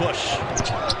Vescovi with a push.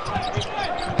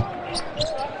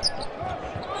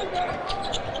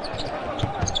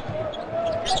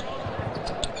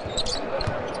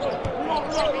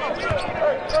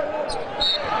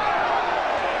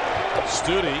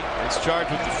 Studi is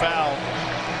charged with the foul.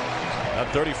 Now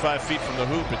 35 feet from the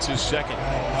hoop. It's his 2nd.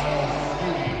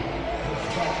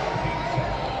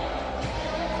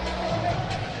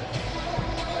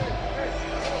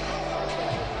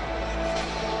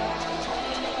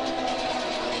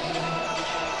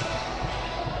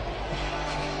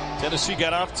 Tennessee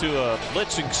got off to a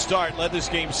blitzing start, led this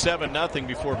game 7-0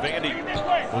 before Vandy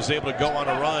was able to go on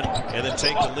a run and then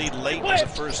take the lead late in the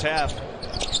first half.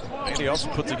 Vandy also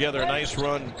put together a nice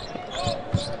run,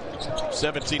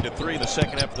 17-3 in the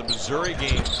second half of the Missouri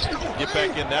game. Get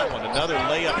back in that one. Another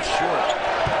layup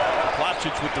short.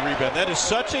 Flopchich with the rebound. That is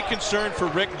such a concern for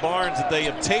Rick Barnes that they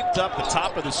have taped up the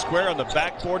top of the square on the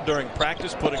backboard during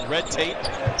practice, putting red tape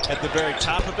at the very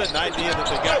top of it. An idea that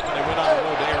they got when they went on the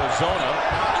road to Arizona.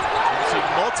 We've seen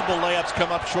multiple layups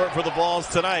come up short for the Vols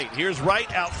tonight. Here's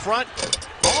Wright out front.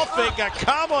 Ball fake, got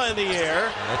Kama in the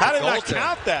air. How did not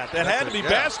count that? That had to be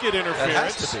basket interference.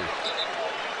 That has to be.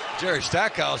 Jerry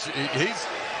Stackhouse, he's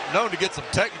known to get some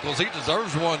technicals. He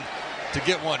deserves one to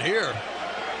get one here.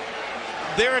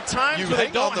 There are times where they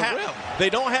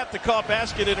don't have to call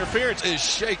basket interference. Is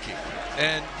shaking.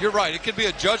 And you're right. It could be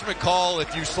a judgment call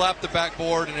if you slap the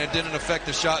backboard and it didn't affect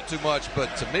the shot too much.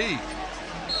 But to me,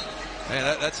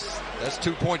 man, that's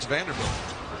 2 points Vanderbilt.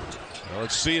 Well,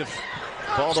 let's see if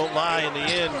ball don't lie in the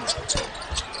end.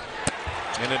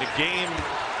 And in a game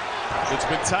that's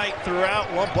been tight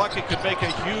throughout, one bucket could make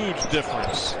a huge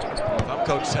difference. If I'm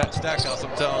Coach Stackhouse,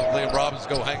 I'm telling Liam Robbins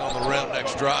to go hang on the rim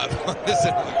next drive on this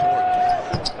end of the court.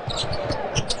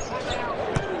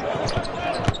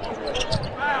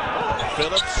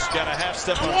 Phillips got a half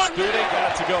step on Studi,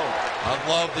 got it to go. I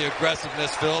love the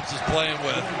aggressiveness Phillips is playing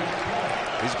with.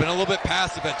 He's been a little bit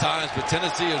passive at times, but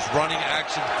Tennessee is running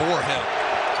action for him.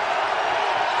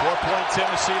 4-point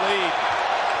Tennessee lead.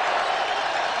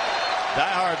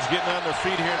 Diehards getting on their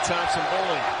feet here in Thompson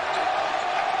Bowling.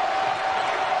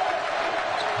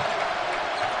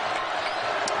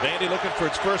 Vandy looking for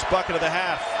its first bucket of the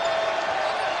half.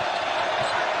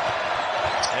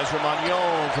 Ezra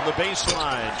Magnon from the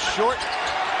baseline. Short.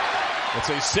 It's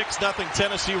a 6-0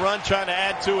 Tennessee run, trying to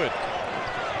add to it.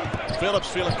 Phillips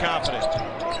feeling confident.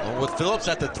 Well, with Phillips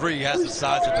at the 3, he has the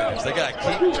size advantage. They got to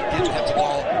keep getting him the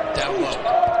ball down low.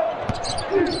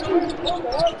 That's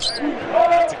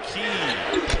a key.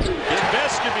 Give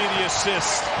Vescovy the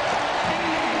assist.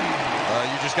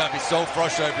 You just got to be so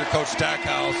frustrated with your coach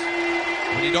Stackhouse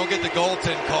when you don't get the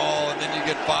goaltend call and then you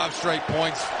get 5 straight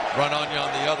points run on you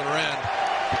on the other end.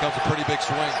 It becomes a pretty big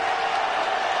swing.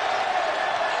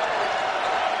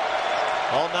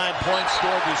 All 9 points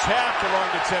scored this half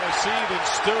belong to Tennessee. Then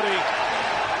Studi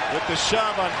with the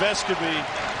shove on Vescovy.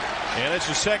 And it's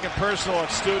the second personal on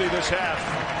Studi this half.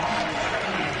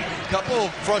 A couple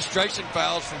of frustration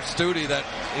fouls from Studi that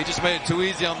he just made it too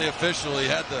easy on the official. He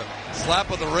had the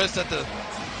slap of the wrist at the,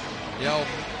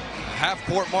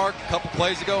 half-court mark a couple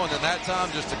plays ago, and then that time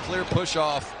just a clear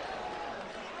push-off.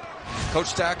 Coach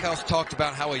Stackhouse talked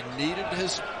about how he needed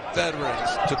his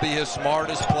veterans to be his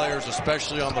smartest players,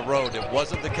 especially on the road. It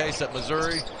wasn't the case at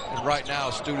Missouri, and right now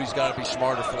Studi's got to be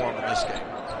smarter for him in this game.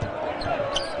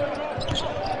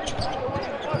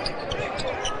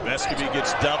 Vescovy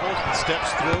gets doubled,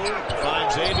 steps through,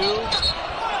 finds Adu.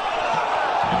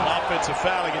 An offensive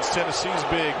foul against Tennessee's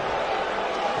big.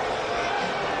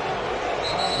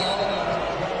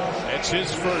 That's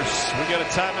his first. We got a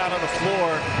timeout on the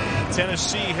floor.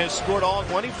 Tennessee has scored all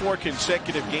 24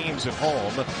 consecutive games at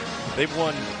home. They've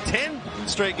won 10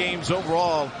 straight games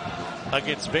overall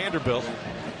against Vanderbilt.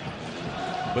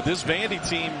 But this Vandy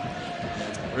team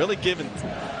really giving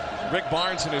Rick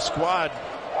Barnes and his squad,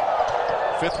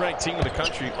 5th-ranked team in the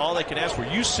country, all they can ask for.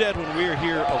 You said when we were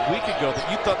here a week ago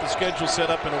that you thought the schedule set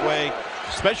up in a way,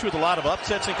 especially with a lot of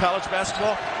upsets in college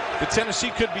basketball, that Tennessee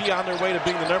could be on their way to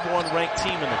being the #1 ranked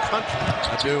team in the country.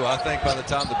 I do. I think by the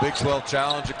time the Big 12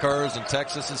 Challenge occurs and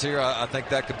Texas is here, I think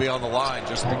that could be on the line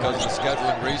just because of the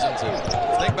scheduling reasons.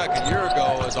 I think back a year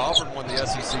ago as Auburn won the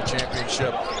SEC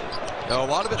championship, a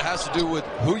lot of it has to do with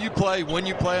who you play, when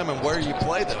you play them, and where you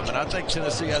play them. And I think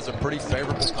Tennessee has a pretty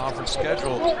favorable conference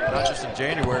schedule, not just in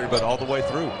January, but all the way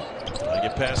through. I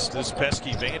get past this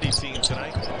pesky Vandy team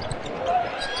tonight.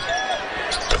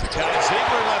 Kai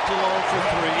Ziegler left alone for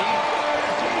 3.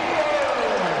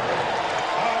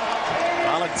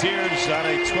 Volunteers on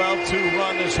a 12-2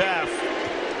 run this half.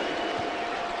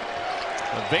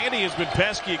 Vandy has been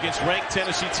pesky against ranked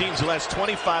Tennessee teams. The last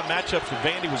 25 matchups for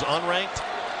Vandy was unranked,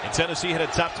 and Tennessee had a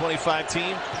top 25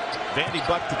 team. Vandy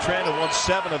bucked the trend and won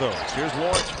 7 of those. Here's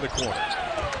Lawrence from the corner.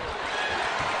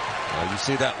 You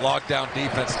see that lockdown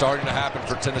defense starting to happen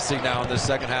for Tennessee now in this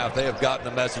second half. They have gotten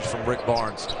the message from Rick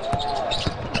Barnes.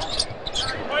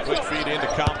 Quick feed into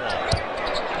Kamwa.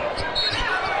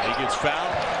 He gets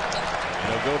fouled.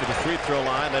 And he'll go to the free throw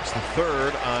line. That's the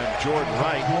 3rd on Jordan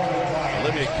Wright.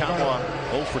 Olivier Kamwa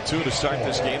 0 for 2 to start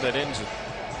this game. That ends a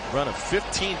run of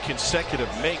 15 consecutive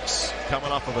makes,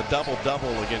 coming off of a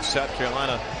double-double against South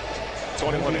Carolina,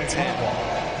 21-10.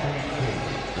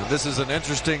 This is an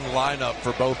interesting lineup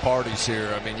for both parties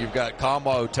here. I mean, you've got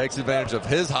Kamwa who takes advantage of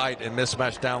his height and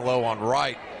mismatch down low on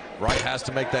Wright. Wright has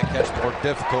to make that catch more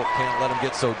difficult, can't let him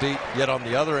get so deep. Yet on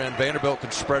the other end, Vanderbilt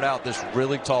can spread out this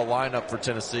really tall lineup for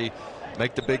Tennessee,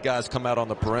 make the big guys come out on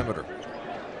the perimeter.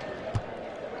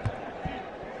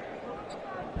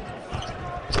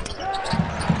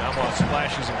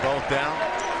 down.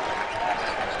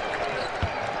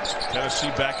 Tennessee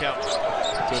back out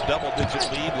to a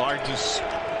double-digit lead, largest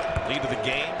lead of the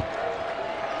game.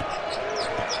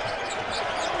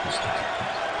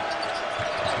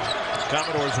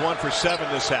 Commodores 1 for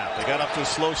 7 this half. They got up to a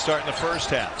slow start in the first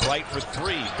half. Right for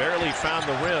 3, barely found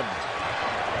the rim.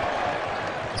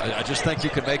 I just think you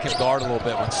can make him guard a little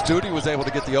bit. When Studi was able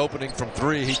to get the opening from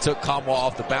 3, he took Kamwa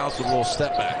off the bounce with a little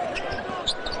step back.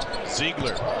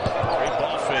 Ziegler, great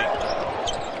ball fake.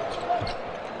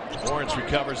 Lawrence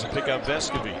recovers and pick up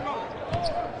Vescovy.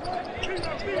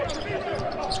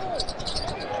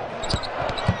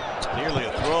 Nearly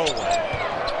a throwaway.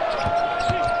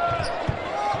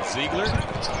 Ziegler.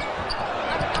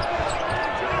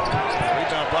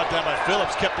 Rebound brought down by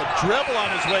Phillips. Kept the dribble on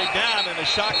his way down, and a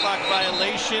shot clock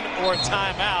violation or a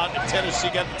timeout. And Tennessee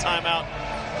got the timeout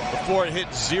before it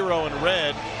hit 0 in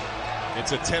red.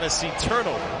 It's a Tennessee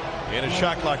turnover and a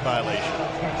shot clock violation.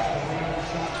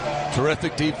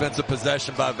 Terrific defensive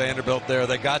possession by Vanderbilt there.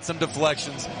 They got some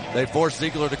deflections. They forced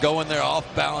Ziegler to go in there off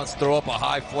balance, throw up a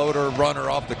high floater runner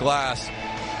off the glass,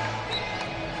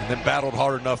 and then battled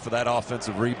hard enough for that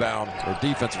offensive rebound, or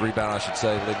defensive rebound, I should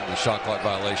say, leading to the shot clock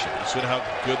violation. Consider how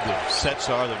good the sets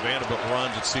are that Vanderbilt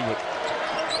runs, and see what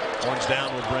orange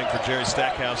down will bring for Jerry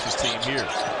Stackhouse's team here.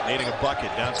 Needing a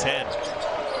bucket, down 10.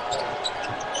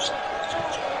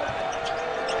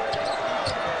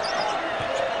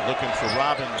 Looking for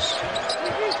Robbins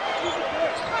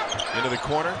into the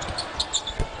corner.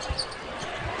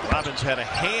 Robbins had a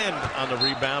hand on the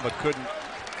rebound but couldn't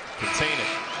contain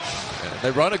it.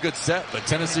 They run a good set, but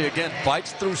Tennessee again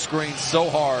fights through screens so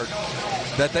hard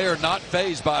that they are not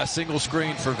fazed by a single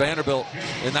screen for Vanderbilt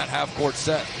in that half-court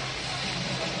set.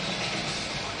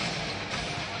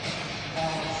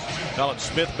 Colin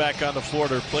Smith back on the floor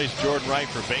to replace Jordan Wright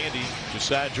for Vandy.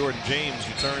 Josiah Jordan-James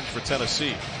returns for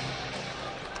Tennessee.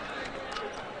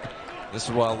 This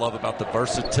is what I love about the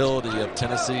versatility of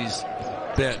Tennessee's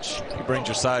bench. You bring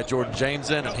Josiah Jordan-James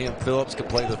in, and he and Phillips can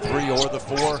play the 3 or the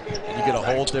 4, and you get a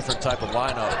whole different type of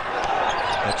lineup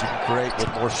that you can create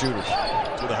with more shooters.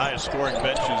 Two of the highest scoring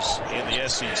benches in the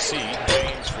SEC.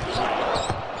 James for 3.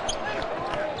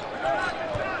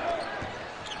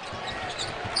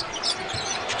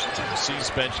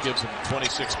 Tennessee's bench gives him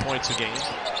 26 points a game.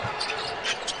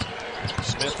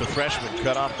 Smith, the freshman,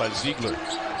 cut off by Ziegler.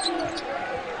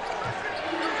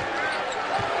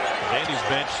 Vandy's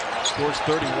bench scores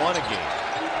 31 a game.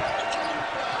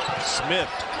 Smith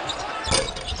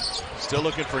still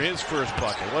looking for his first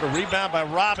bucket. What a rebound by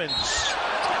Robbins.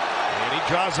 And he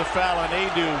draws a foul on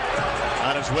Adu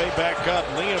on his way back up.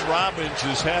 Liam Robbins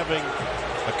is having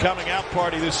a coming out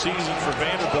party this season for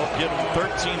Vanderbilt, getting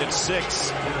 13 and 6.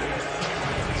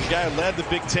 The guy who led the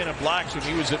Big Ten in blocks when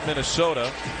he was at Minnesota.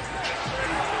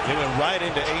 He went right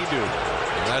into Adu.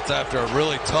 And that's after a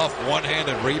really tough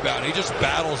one-handed rebound. He just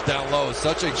battles down low.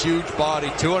 Such a huge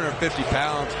body, 250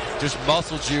 pounds, just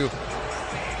muscles you,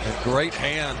 and great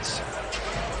hands.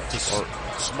 Just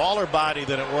smaller body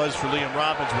than it was for Liam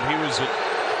Robbins when he was at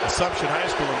Assumption High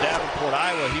School in Davenport,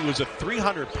 Iowa. He was a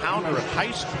 300-pounder in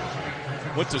high school.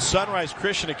 Went to Sunrise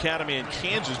Christian Academy in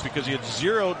Kansas because he had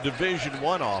 0 Division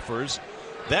I offers.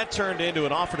 That turned into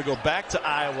an offer to go back to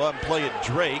Iowa and play at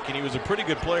Drake, and he was a pretty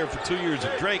good player for 2 years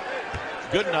at Drake.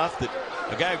 Good enough that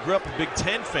a guy who grew up a Big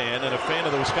Ten fan and a fan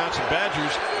of the Wisconsin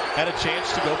Badgers had a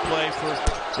chance to go play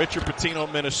for Richard Pitino,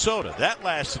 Minnesota. That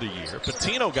lasted a year.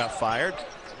 Pitino got fired,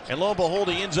 and lo and behold,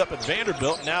 he ends up at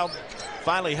Vanderbilt, now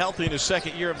finally healthy in his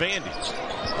second year at Vandy.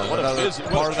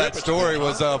 Part of that story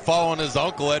was following his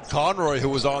uncle, Ed Conroy, who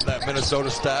was on that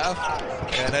Minnesota staff.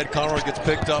 And Ed Conroy gets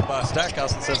picked up by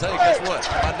Stackhouse and says, hey, guess what?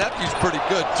 My nephew's pretty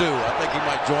good, too. I think he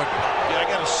might join me. Yeah, I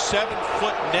got a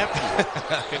 7-foot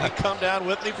nephew. Can he come down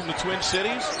with me from the Twin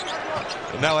Cities?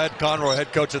 And now Ed Conroy,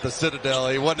 head coach at the Citadel,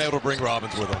 he wasn't able to bring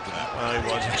Robbins with him tonight.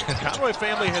 He wasn't. Conroy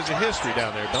family has a history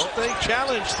down there, don't they?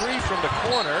 Challenge 3 from the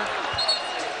corner.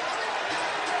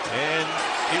 And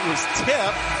it was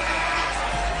tipped,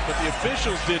 but the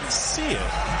officials didn't see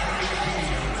it.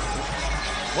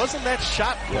 Wasn't that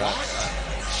shot blocked? Yeah.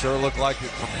 Sure looked like it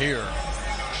from here.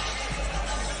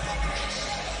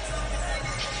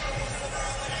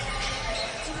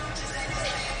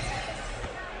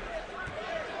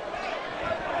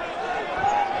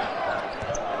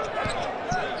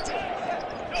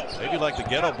 Maybe like the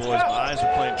Ghetto Boys, my eyes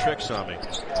are playing tricks on me.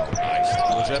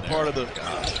 Was that part of the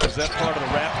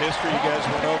rap history you guys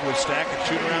went over with Stack and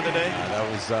shoot around today?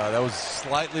 That was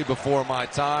slightly before my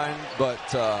time,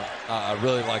 but I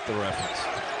really like the reference.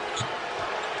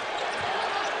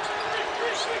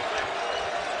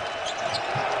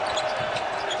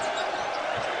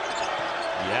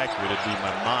 It would be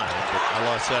my mind, but I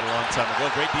lost that a long time ago.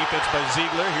 Great defense by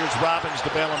Ziegler. Here's Robbins to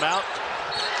bail him out.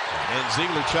 And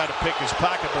Ziegler tried to pick his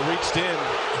pocket, but reached in.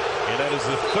 And that is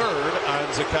the third on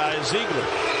Zakai Ziegler.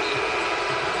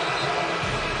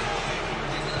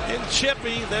 And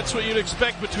chippy, that's what you'd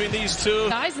expect between these two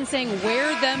guys, and saying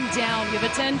wear them down. You have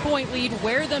a 10-point lead,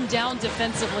 wear them down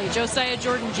defensively. Josiah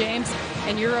Jordan-James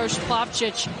and Uroš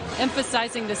Plavšić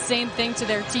emphasizing the same thing to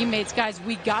their teammates. Guys,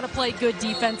 we got to play good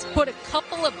defense, put a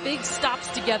couple of big stops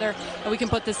together, and we can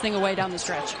put this thing away down the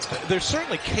stretch. They're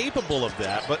certainly capable of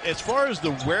that, but as far as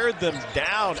the wear them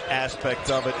down aspect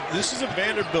of it, this is a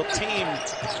Vanderbilt team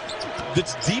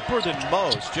that's deeper than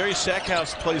most. Jerry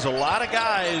Stackhouse plays a lot of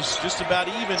guys just about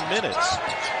even minutes.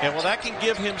 And while that can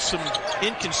give him some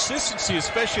inconsistency,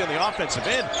 especially on the offensive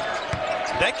end,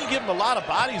 that can give him a lot of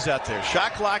bodies out there.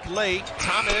 Shot clock late.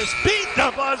 Thomas beat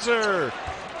the buzzer.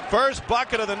 First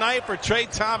bucket of the night for Trey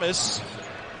Thomas.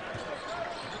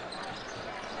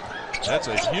 That's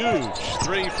a huge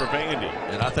three for Vandy.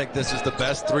 And I think this is the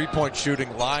best three-point shooting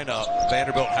lineup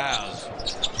Vanderbilt has.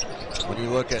 When you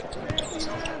look at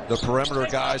the perimeter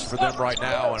guys for them right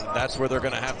now, and that's where they're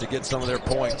going to have to get some of their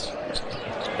points.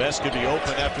 Best could be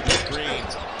open after the screen.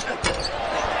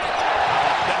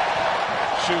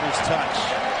 Shooter's touch.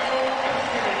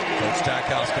 Coach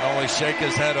Stackhouse can only shake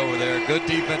his head over there. Good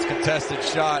defense, contested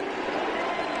shot.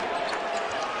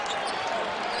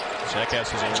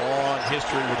 Stackhouse has a long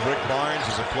history with Rick Barnes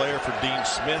as a player for Dean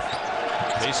Smith.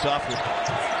 Faced off with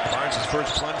Barnes'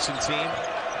 first Clemson team.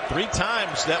 3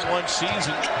 times that one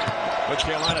season. North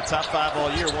Carolina top 5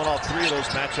 all year, won all 3 of those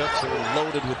matchups. They were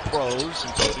loaded with pros,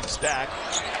 including Stack.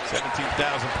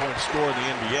 17,000-point score in the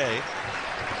NBA.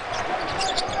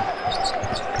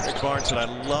 Rick Barnes said, I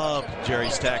loved Jerry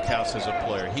Stackhouse as a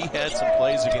player. He had some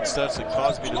plays against us that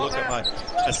caused me to look at my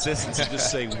assistants and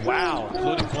just say, wow,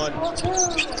 including one.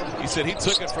 He said he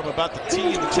took it from about the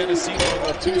tee in the Tennessee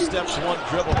logo, 2 steps, 1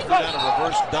 dribble, threw down a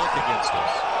reverse dunk against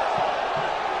us.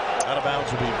 Out of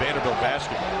bounds will be Vanderbilt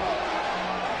basketball.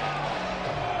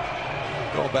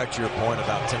 Going back to your point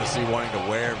about Tennessee wanting to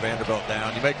wear Vanderbilt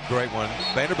down, you make a great one.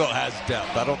 Vanderbilt has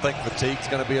depth. I don't think fatigue's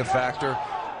going to be a factor.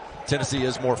 Tennessee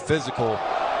is more physical.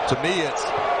 To me, it's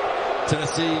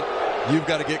Tennessee, you've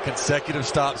got to get consecutive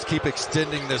stops, keep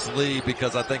extending this lead,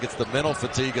 because I think it's the mental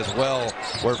fatigue as well,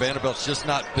 where Vanderbilt's just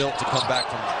not built to come back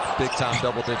from big-time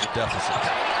double-digit deficits.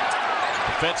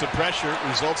 Defensive pressure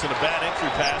results in a bad entry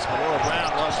pass. Melora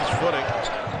Brown lost his footing.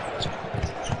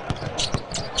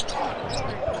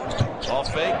 Ball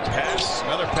fake, pass,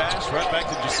 another pass, right back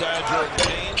to Josiah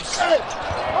Jordan-James.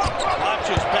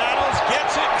 Plavšić battles,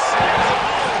 gets it, snaps it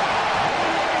home.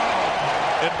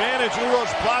 Advantage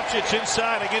Uroš Plavšić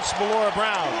inside against Melora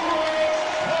Brown.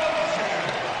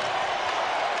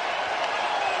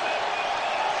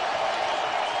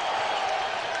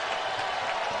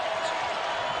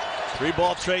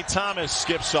 Three-ball Trey Thomas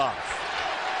skips off.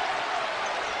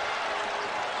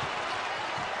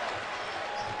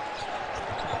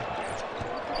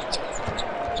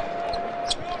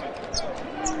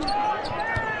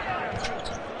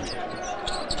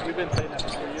 We've been playing that for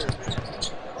 4 years.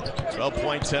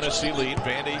 12-point Tennessee lead.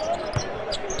 Vandy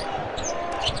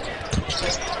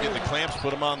getting the clamps,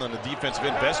 put him on the defensive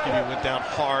end. Vescovy went down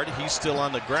hard. He's still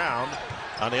on the ground.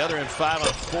 On the other end,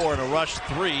 5-on-4 and a rush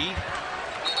 3.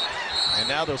 And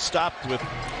now they'll stop with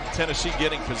Tennessee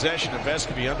getting possession of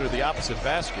Vescovy under the opposite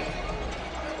basket.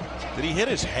 Did he hit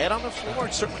his head on the floor?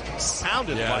 It certainly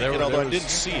sounded like it, although I didn't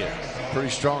see it. Pretty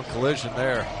strong collision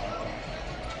there.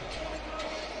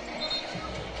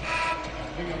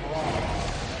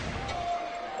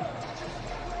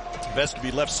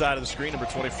 Vescovy left side of the screen, number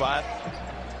 25.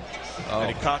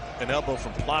 And he caught an elbow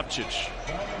from Plavšić.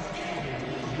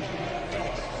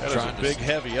 That is a big,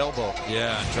 heavy elbow.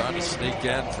 Yeah, trying to sneak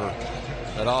in for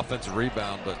that offensive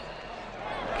rebound, but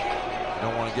you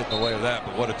don't want to get in the way of that.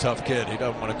 But what a tough kid. He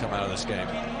doesn't want to come out of this game.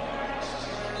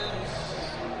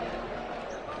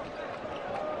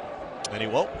 And he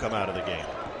won't come out of the game.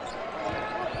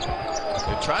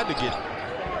 They tried to get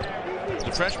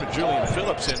the freshman Julian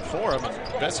Phillips in for him, and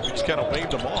Vescovy just kind of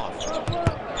waved him off.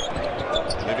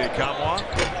 Maybe Kamwa,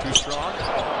 too strong.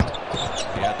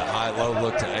 He had the high-low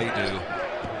look to Adu.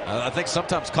 I think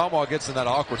sometimes Kamwa gets in that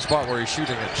awkward spot where he's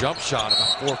shooting a jump shot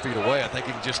about 4 feet away. I think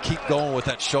he can just keep going with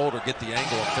that shoulder, get the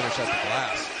angle, and finish at the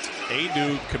glass.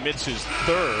 Adu commits his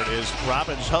third as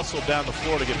Robbins hustled down the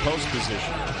floor to get post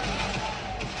position.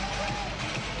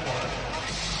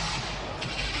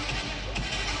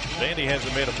 Vandy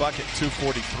hasn't made a bucket,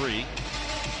 2:43.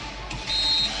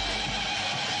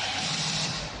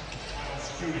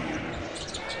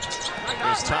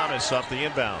 Here's Thomas off the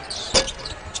inbounds.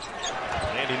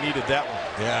 Vandy needed that one.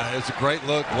 Yeah, it's a great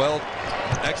look. Well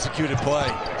executed play.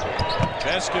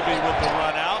 Vescovy with the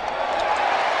run out.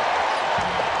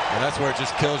 And that's where it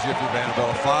just kills you if you're Vanderbilt.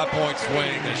 A 5-point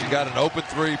swing as you got an open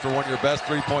three for one of your best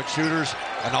three-point shooters.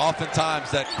 And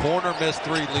oftentimes that corner missed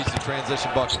three leads to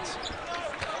transition buckets.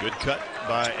 Good cut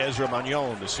by Ezra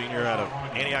Magnon, the senior out of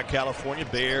Antioch, California,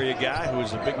 Bay Area guy who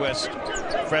was the Big West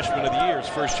Freshman of the Year, his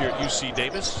first year at UC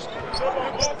Davis.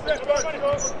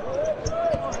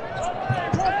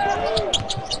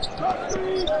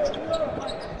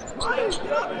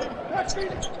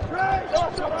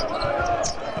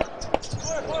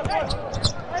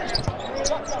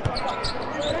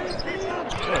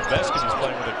 Vescovy's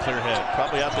playing with a clear head,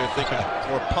 probably out there thinking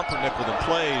more pumpernickel than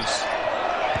plays.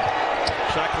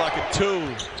 Shot clock at 2.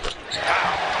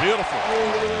 Beautiful.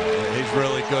 Yeah, he's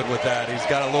really good with that. He's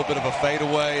got a little bit of a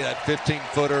fadeaway. That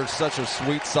 15-footer, such a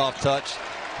sweet, soft touch.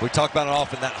 We talk about it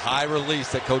often, that high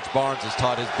release that Coach Barnes has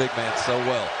taught his big man so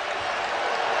well.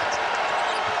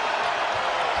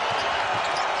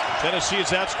 Tennessee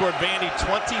has outscored Vandy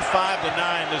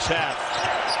 25-9 this half.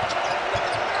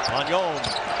 Magnon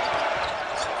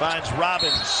finds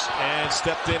Robbins and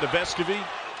stepped into Vescovy.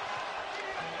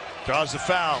 Draws the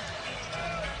foul.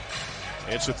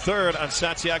 It's a third on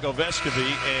Santiago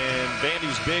Vescovy, and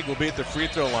Vandy's big will be at the free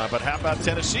throw line. But how about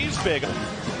Tennessee's big?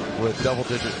 With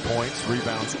double-digit points,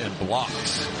 rebounds, and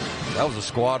blocks. That was a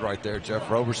squad right there. Jeff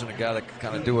Roberson, a guy that can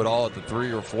kind of do it all at the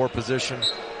 3 or 4 position.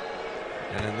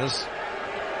 And in this,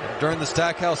 during the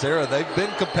Stackhouse era, they've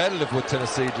been competitive with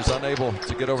Tennessee, just unable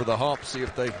to get over the hump. See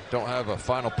if they don't have a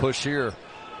final push here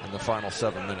in the final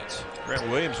 7 minutes. Grant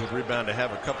Williams would rebound to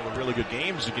have a couple of really good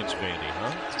games against Vandy,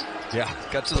 huh? Yeah,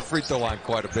 got to the free throw line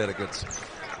quite a bit against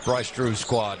Bryce Drew's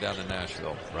squad down in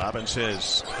Nashville. Robbins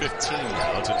has 15.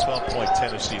 It's a 12-point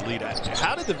Tennessee lead.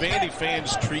 How did the Vandy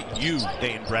fans treat you,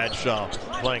 Dane Bradshaw,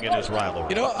 playing in this rivalry?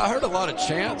 You know, I heard a lot of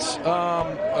chants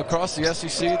across the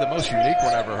SEC. The most unique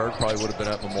one I ever heard probably would have been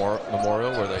at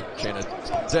Memorial, where they chanted,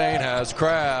 "Dane has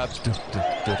crabs." So, you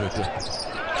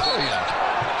know,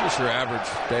 just your average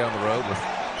day on the road with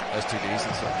STDs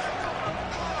and stuff.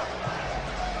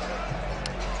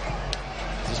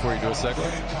 Is this where you do a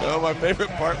segue? No, my favorite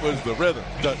part was the rhythm.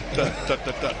 Dun, dun, dun,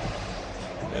 dun, dun.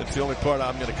 That's the only part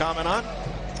I'm going to comment on.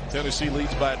 Tennessee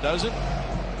leads by 12.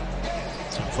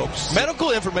 Some folks.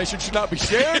 Medical information should not be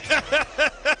shared.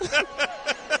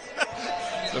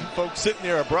 Some folks sitting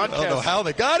there are broadcasting. I don't know how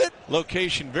they got it.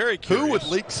 Location very curious. Who would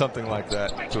leak something like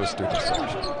that to a student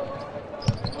section?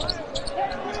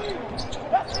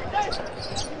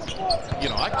 You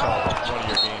know, I called one of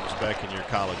your games back in your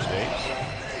college days.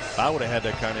 If I would have had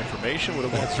that kind of information, would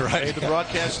have made the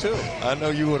broadcast too. I know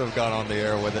you would have gone on the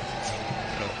air with it.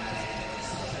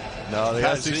 No, the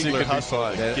SEC could be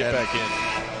fun. Get back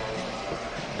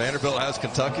in. Vanderbilt has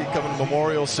Kentucky coming to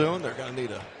Memorial soon. They're going to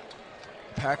need a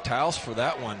packed house for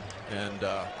that one, and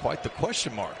quite the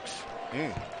question marks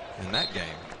in that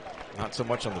game. Not so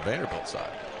much on the Vanderbilt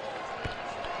side.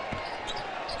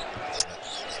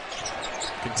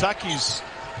 Kentucky's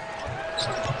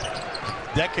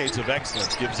decades of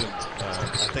excellence gives them,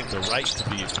 I think, the right to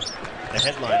be a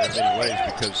headliner in many ways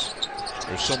because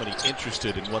there's so many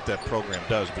interested in what that program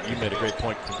does. But you made a great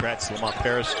point. Congrats to Lamont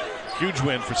Paris. Huge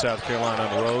win for South Carolina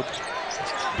on the road.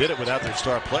 Did it without their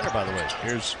star player, by the way.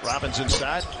 Here's Robbins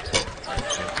inside.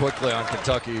 And quickly on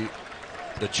Kentucky,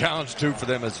 the challenge, too, for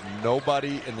them is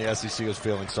nobody in the SEC is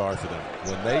feeling sorry for them.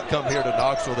 When they come here to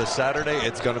Knoxville this Saturday,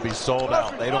 it's going to be sold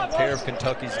out. They don't care if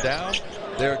Kentucky's down.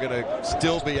 They're going to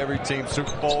still be every team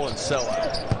Super Bowl and sell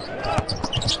out.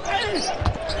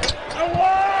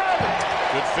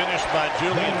 Good finish by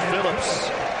Julian Phillips.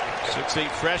 6'8"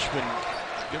 freshman.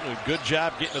 Doing a good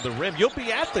job getting to the rim. You'll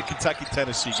be at the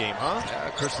Kentucky-Tennessee game, huh?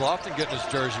 Yeah, Chris Lofton getting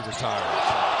his jersey retired.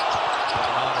 What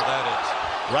an honor that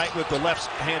is. Right with the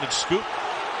left-handed scoop.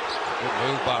 Good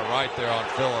move by Wright there on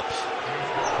Phillips.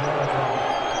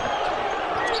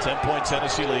 10-point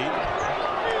Tennessee lead.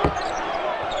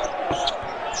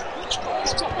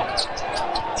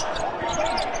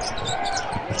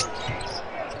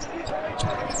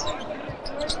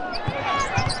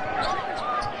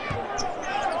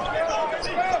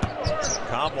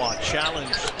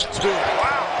 Challenge two.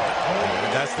 Wow.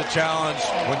 And that's the challenge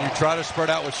when you try to spread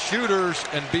out with shooters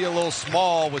and be a little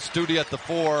small with Studi at the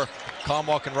 4.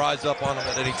 Comwalk can rise up on him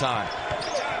at any time.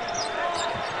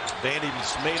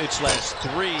 Vandy's made its last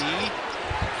 3.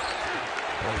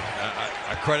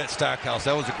 I credit Stackhouse.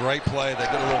 That was a great play. They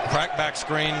get a little crackback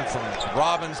screen from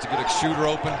Robbins to get a shooter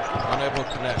open, unable to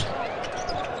connect.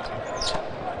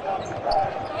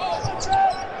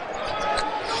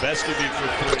 Vescovy for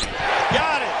 3.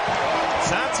 Got it!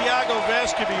 Santiago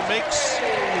Vescovi makes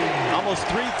almost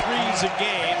 3 threes a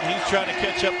game. He's trying to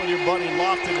catch up with your buddy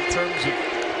Lofton in terms of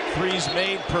threes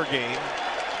made per game.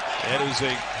 That is a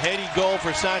heady goal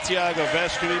for Santiago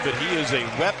Vescovi, but he is a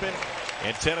weapon.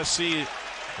 And Tennessee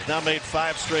has now made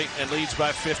 5 straight and leads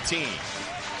by 15.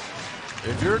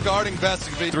 If you're guarding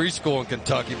Vescovi, 3 school in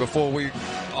Kentucky before we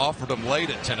offered him late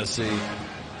at Tennessee,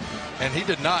 and he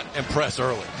did not impress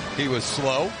early. He was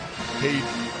slow. He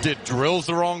did drills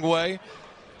the wrong way.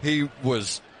 He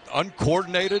was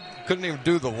uncoordinated, couldn't even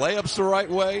do the layups the right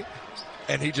way,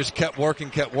 and he just kept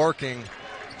working.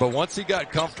 But once he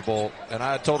got comfortable, and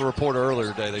I told a reporter earlier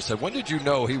today, they said, when did you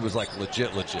know he was like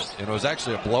legit? And it was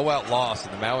actually a blowout loss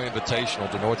in the Maui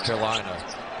Invitational to North Carolina,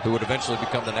 who would eventually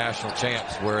become the national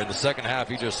champs, where in the second half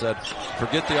he just said,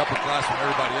 forget the upperclassmen and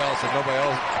everybody else. If nobody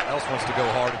else wants to go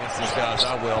hard against these guys,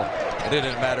 I will. And it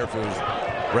didn't matter if it was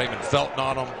Raymond Felton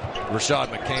on them, Rashad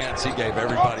McCants. He gave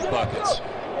everybody buckets.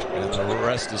 And the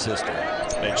rest is history.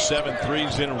 Made 7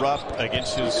 threes in Rupp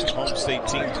against his home state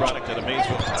team product at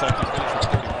Maysville, Kentucky. Finished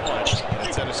with 31 and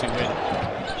a Tennessee win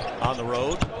on the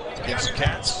road against the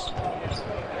Cats.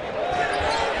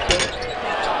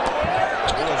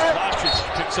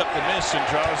 Picks up the miss and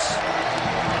draws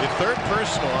the 3rd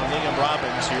personal on Liam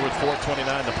Robbins here with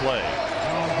 4:29 to play.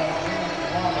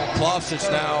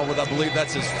 Plavsic now with, I believe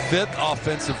that's his 5th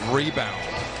offensive rebound.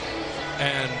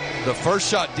 And the first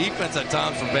shot defense at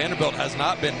times from Vanderbilt has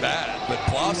not been bad, but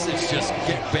Plavsic just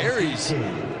buries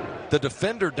the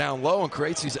defender down low and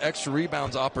creates these extra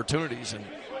rebounds opportunities. And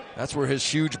that's where his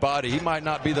huge body, he might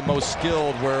not be the most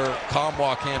skilled where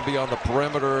Kamwa can be on the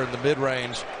perimeter and the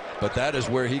mid-range, but that is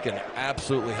where he can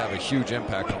absolutely have a huge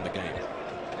impact on the game.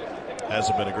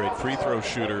 Hasn't been a great free throw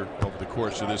shooter over the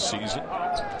course of this season.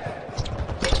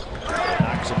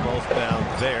 Knocks them both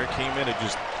down there. Came in at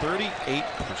just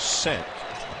 38%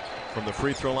 from the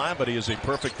free throw line, but he is a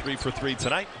perfect 3 for 3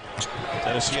 tonight.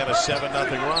 Tennessee had a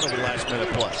 7-0 run over the last minute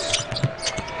plus.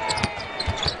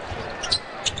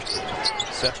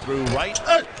 Set through right.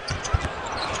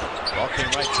 Ball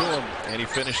came right to him, and he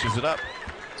finishes it up.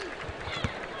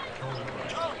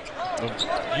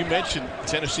 You mentioned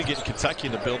Tennessee getting Kentucky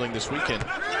in the building this weekend.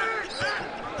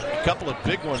 A couple of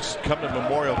big ones coming to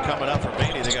Memorial coming up for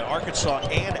Vandy. They got Arkansas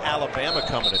and Alabama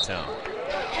coming to town.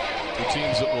 2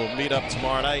 teams that will meet up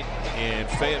tomorrow night in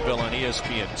Fayetteville on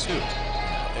ESPN2.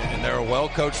 And they're a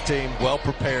well-coached team,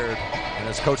 well-prepared. And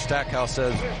as Coach Stackhouse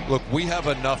says, look, we have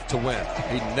enough to win.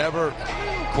 He never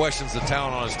questions the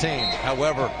talent on his team.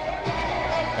 However,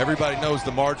 everybody knows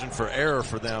the margin for error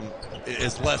for them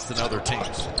is less than other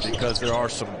teams because there are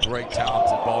some great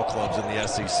talented ball clubs in the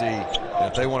SEC. And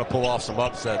if they want to pull off some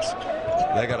upsets,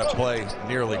 they got to play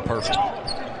nearly perfect.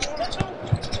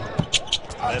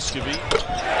 Vescovi, a bit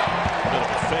of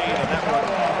a fade on that one.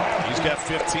 He's got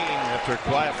 15 after a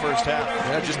quiet first half.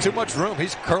 Yeah, just too much room.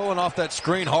 He's curling off that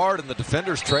screen hard, and the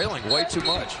defender's trailing way too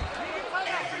much.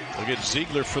 We'll get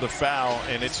Ziegler for the foul,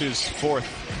 and it's his 4th.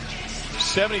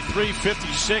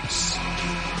 73-56.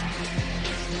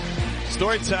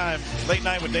 Story time, late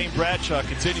night with Dane Bradshaw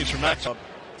continues from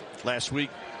last week.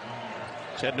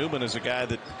 Chad Newman is a guy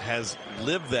that has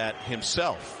lived that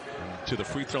himself. To the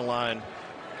free throw line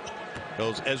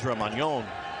goes Ezra Magnon.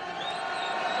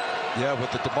 Yeah,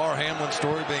 with the DeMar Hamlin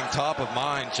story being top of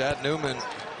mind, Chad Newman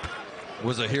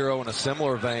was a hero in a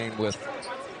similar vein with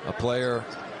a player,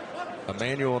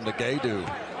 Emmanuel Nagadu,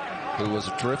 who was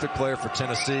a terrific player for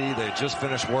Tennessee. They had just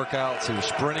finished workouts. He was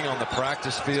sprinting on the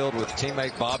practice field with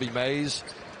teammate Bobby Mays,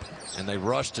 and they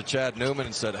rushed to Chad Newman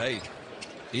and said, hey,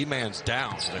 E-Man's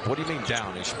down. He's like, what do you mean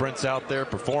down? He sprints out there,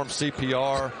 performs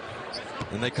CPR,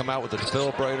 and they come out with a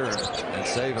defibrillator and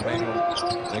save Emmanuel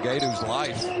Nagadu's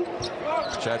life.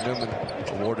 Chad Newman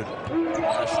awarded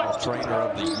National Trainer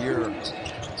of the Year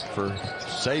for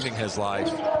saving his life.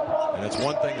 And it's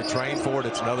one thing to train for it.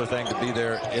 It's another thing to be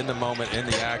there in the moment, in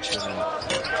the action. And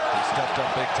he stepped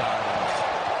up big time.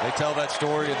 And they tell that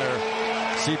story in their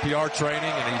CPR training,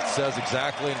 and he says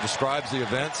exactly and describes the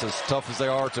events as tough as they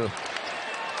are to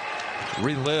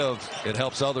relive. It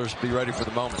helps others be ready for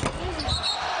the moment.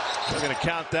 We're going to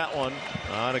count that one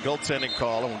on a goaltending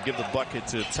call, and we'll give the bucket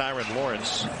to Tyron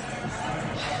Lawrence.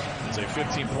 It's a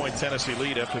 15-point Tennessee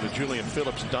lead after the Julian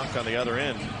Phillips dunk on the other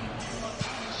end.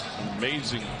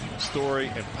 Amazing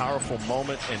story and powerful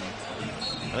moment, and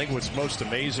I think what's most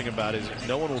amazing about it is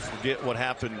no one will forget what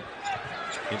happened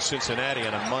in Cincinnati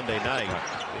on a Monday night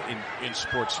in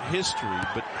sports history,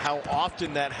 but how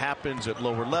often that happens at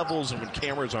lower levels and when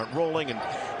cameras aren't rolling and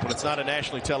when it's not a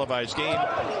nationally televised game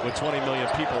with 20 million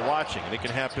people watching. And it can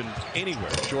happen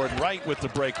anywhere. Jordan Wright with the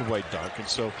breakaway dunk. And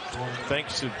so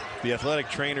thanks to the athletic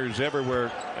trainers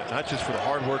everywhere, not just for the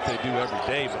hard work they do every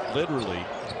day, but literally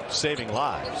saving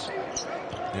lives.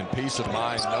 And peace of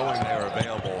mind knowing they're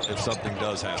available if something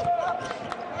does happen.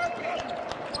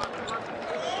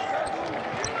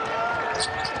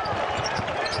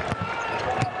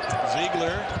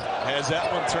 Ziegler has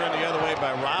that one turned the other way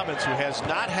by Robbins, who has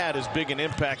not had as big an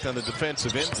impact on the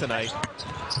defensive end tonight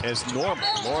as normal.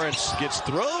 Lawrence gets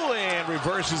through and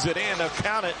reverses it in. They'll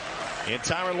count it. And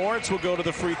Tyron Lawrence will go to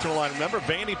the free throw line. Remember,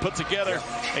 Vandy put together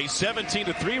a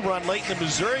 17-3 run late in the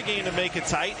Missouri game to make it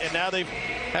tight, and now they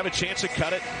have a chance to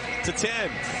cut it to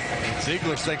 10.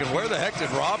 Ziegler's thinking, where the heck did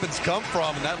Robbins come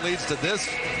from? And that leads to this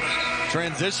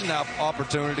transition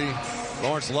opportunity.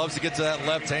 Lawrence loves to get to that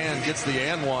left hand, gets the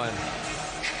and one.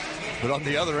 But on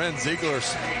the other end, Ziegler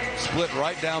split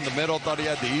right down the middle, thought he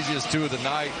had the easiest two of the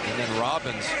night, and then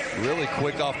Robbins really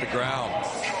quick off the ground.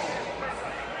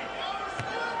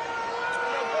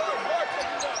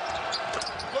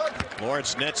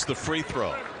 Lawrence nets the free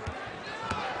throw.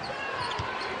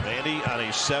 Vandy on a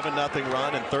 7-0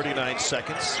 run in 39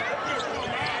 seconds.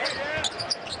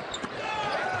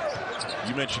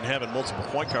 You mentioned having multiple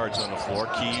point guards on the floor.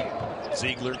 Key,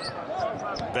 Ziegler,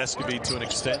 Vescovi to an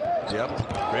extent. Yep.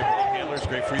 Great ball handlers,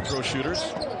 great free throw shooters.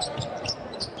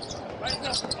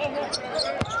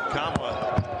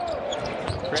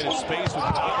 Kama created space with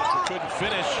Thomas but couldn't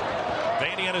finish.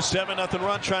 Vandy on a 7-0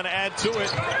 run trying to add to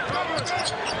it.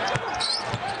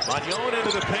 Magnon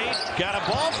into the paint, got a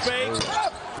ball fake.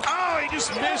 Oh, he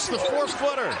just missed the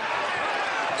 4-footer.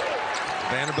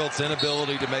 Vanderbilt's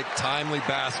inability to make timely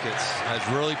baskets has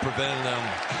really prevented them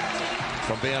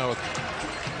from being able to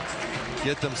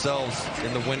get themselves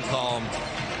in the win column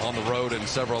on the road and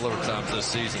several other times this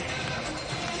season.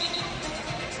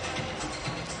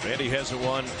 Vandy hasn't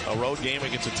won a road game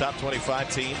against a top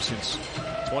 25 team since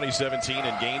 2017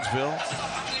 in Gainesville.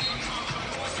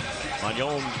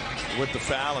 Magnon with the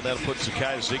foul, and that'll put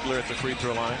Zakai Ziegler at the free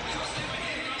throw line.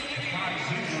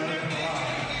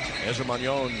 Ezra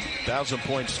Magnon,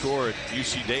 1,000-point score at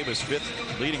UC Davis,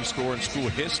 5th leading scorer in school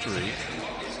history.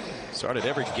 Started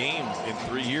every game in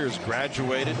 3 years,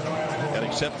 graduated, got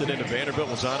accepted into Vanderbilt,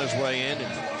 was on his way in,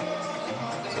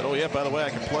 and said, oh yeah, by the way, I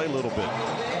can play a little bit.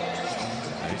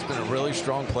 He's been a really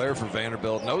strong player for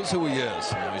Vanderbilt, knows who he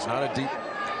is. You know, he's not a deep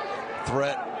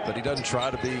threat, but he doesn't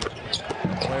try to be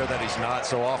a player that he's not.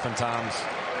 So oftentimes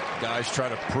guys try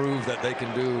to prove that they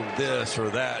can do this or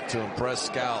that to impress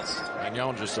scouts.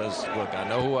 Magnon just says, look, I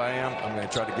know who I am. I'm going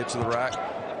to try to get to the rack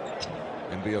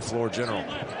and be a floor general.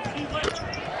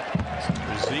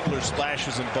 Ziegler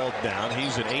splashes them both down.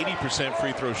 He's an 80%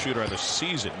 free throw shooter on the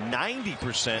season,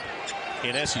 90%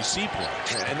 in SEC play.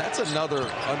 And that's another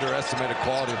underestimated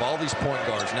quality of all these point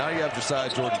guards. Now you have Josiah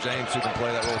Jordan-James who can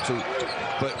play that role too.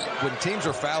 But when teams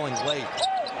are fouling late,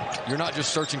 you're not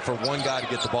just searching for one guy to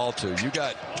get the ball to. You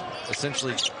got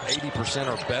essentially 80%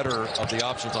 or better of the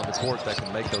options on the court that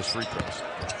can make those free throws.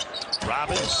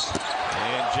 Robbins,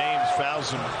 and James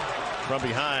fouls him from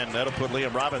behind. That'll put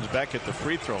Liam Robbins back at the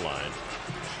free throw line.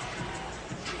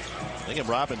 Liam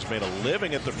Robbins made a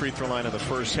living at the free throw line in the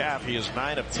first half. He is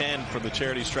 9 of 10 from the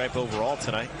charity stripe overall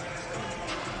tonight.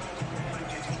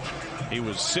 He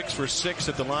was 6 for 6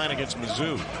 at the line against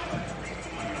Mizzou.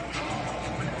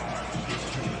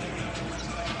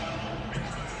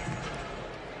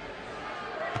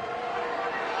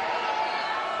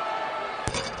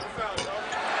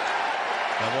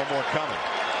 And one more coming.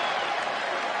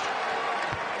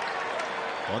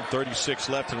 1:36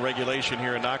 left in regulation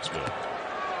here in Knoxville.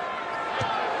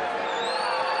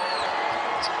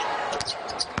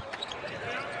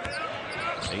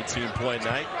 Point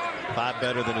night, 5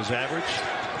 better than his average.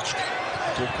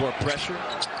 Full court pressure.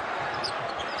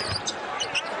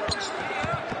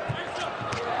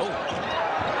 Oh,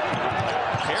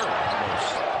 carry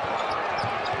almost.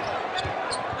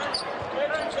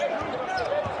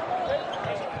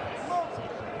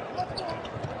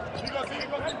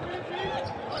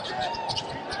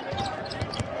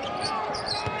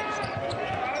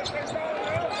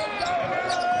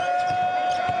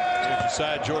 Here's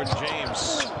Josiah Jordan-James.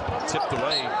 Tipped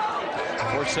away.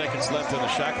 4 seconds left on the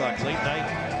shot clock. Late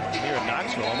night here in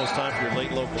Knoxville. Almost time for your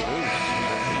late local news.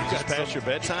 You just past your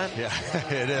bedtime? Yeah,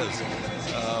 it is.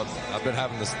 I've been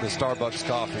having the Starbucks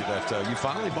coffee that you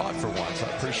finally bought for once.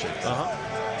 I appreciate that.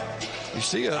 You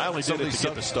see, I only did it to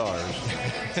get the stars.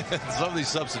 Some of these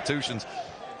substitutions,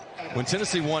 when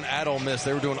Tennessee won at Ole Miss,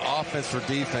 they were doing offense for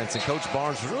defense, and Coach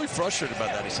Barnes was really frustrated about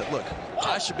that. He said, look,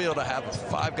 I should be able to have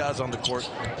 5 guys on the court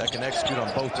that can execute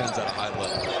on both ends at a high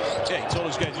level. Yeah, he told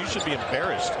his guys, you should be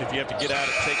embarrassed if you have to get out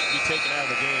be taken out of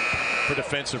the game for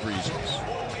defensive reasons.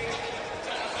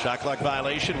 Shot clock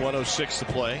violation, 1:06 to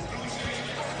play.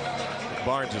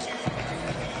 Barnes is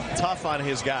tough on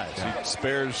his guys. He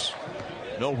spares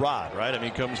no rod, right? I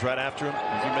mean, he comes right after him.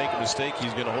 If you make a mistake,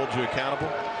 he's going to hold you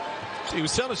accountable. He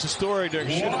was telling us a story during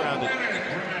shoot-around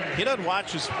that he doesn't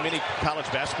watch as many college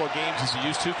basketball games as he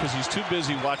used to because he's too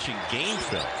busy watching game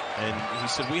film. And he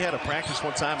said, we had a practice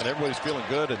one time and everybody's feeling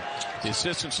good, and the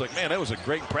assistant's like, man, that was a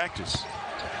great practice.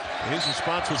 And his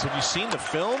response was, have you seen the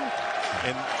film?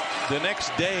 And the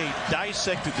next day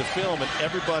dissected the film and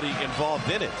everybody involved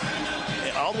in it.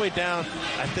 And all the way down,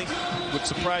 I think what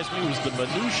surprised me was the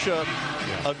minutia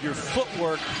of your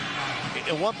footwork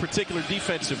in one particular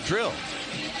defensive drill.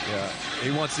 Yeah,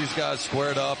 he wants these guys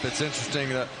squared up. It's interesting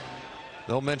that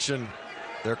they'll mention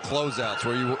their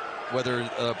closeouts whether an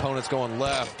opponent's going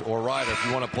left or right, or if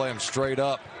you want to play them straight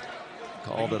up.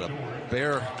 Called it a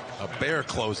bear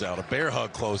closeout, a bear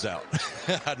hug closeout.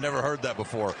 I'd never heard that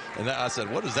before. And I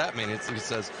said, what does that mean? It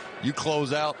says you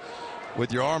close out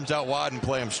with your arms out wide and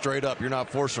play them straight up. You're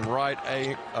not forcing them right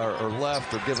or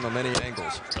left or giving them any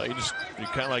angles. You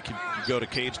kind of like you go to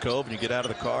Cades Cove and you get out of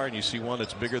the car and you see one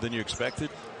that's bigger than you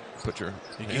expected. Put your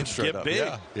hands straight up. Big.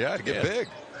 Yeah, get big.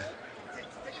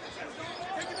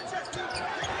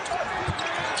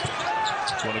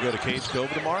 You want to go to Cades Cove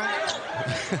tomorrow?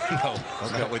 No,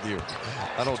 I'm not with you.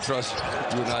 I don't trust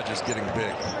you and I just getting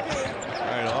big. All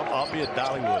right, I'll be at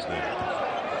Dollywood then.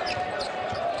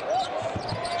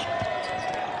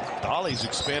 Dolly's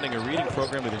expanding a reading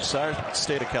program in the entire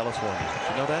state of California.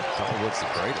 You know that? Dollywood's the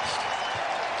greatest.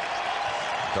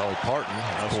 Dolly Parton,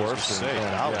 of course.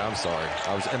 Yeah, I'm sorry.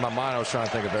 In my mind, I was trying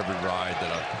to think of every ride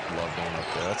that I love going up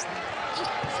there. That's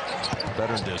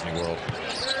better than Disney World.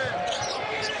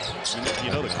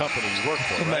 You know the company you work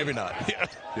for, right? Maybe not.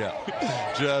 Yeah.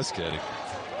 Just kidding.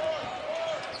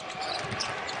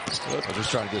 I'm just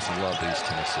trying to get some love to East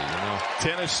Tennessee, you know.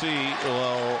 Tennessee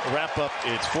will wrap up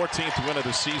its 14th win of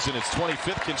the season. Its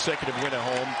 25th consecutive win at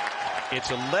home. Its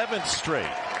 11th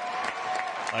straight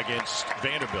against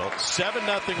Vanderbilt.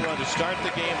 7-0 run to start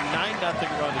the game.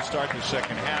 9-0 run to start the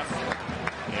second half.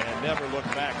 And never look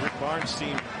back. Rick Barnes'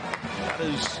 team not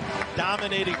as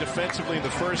dominating defensively in the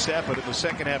first half, but in the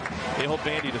second half, they hold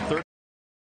Vandy to 30.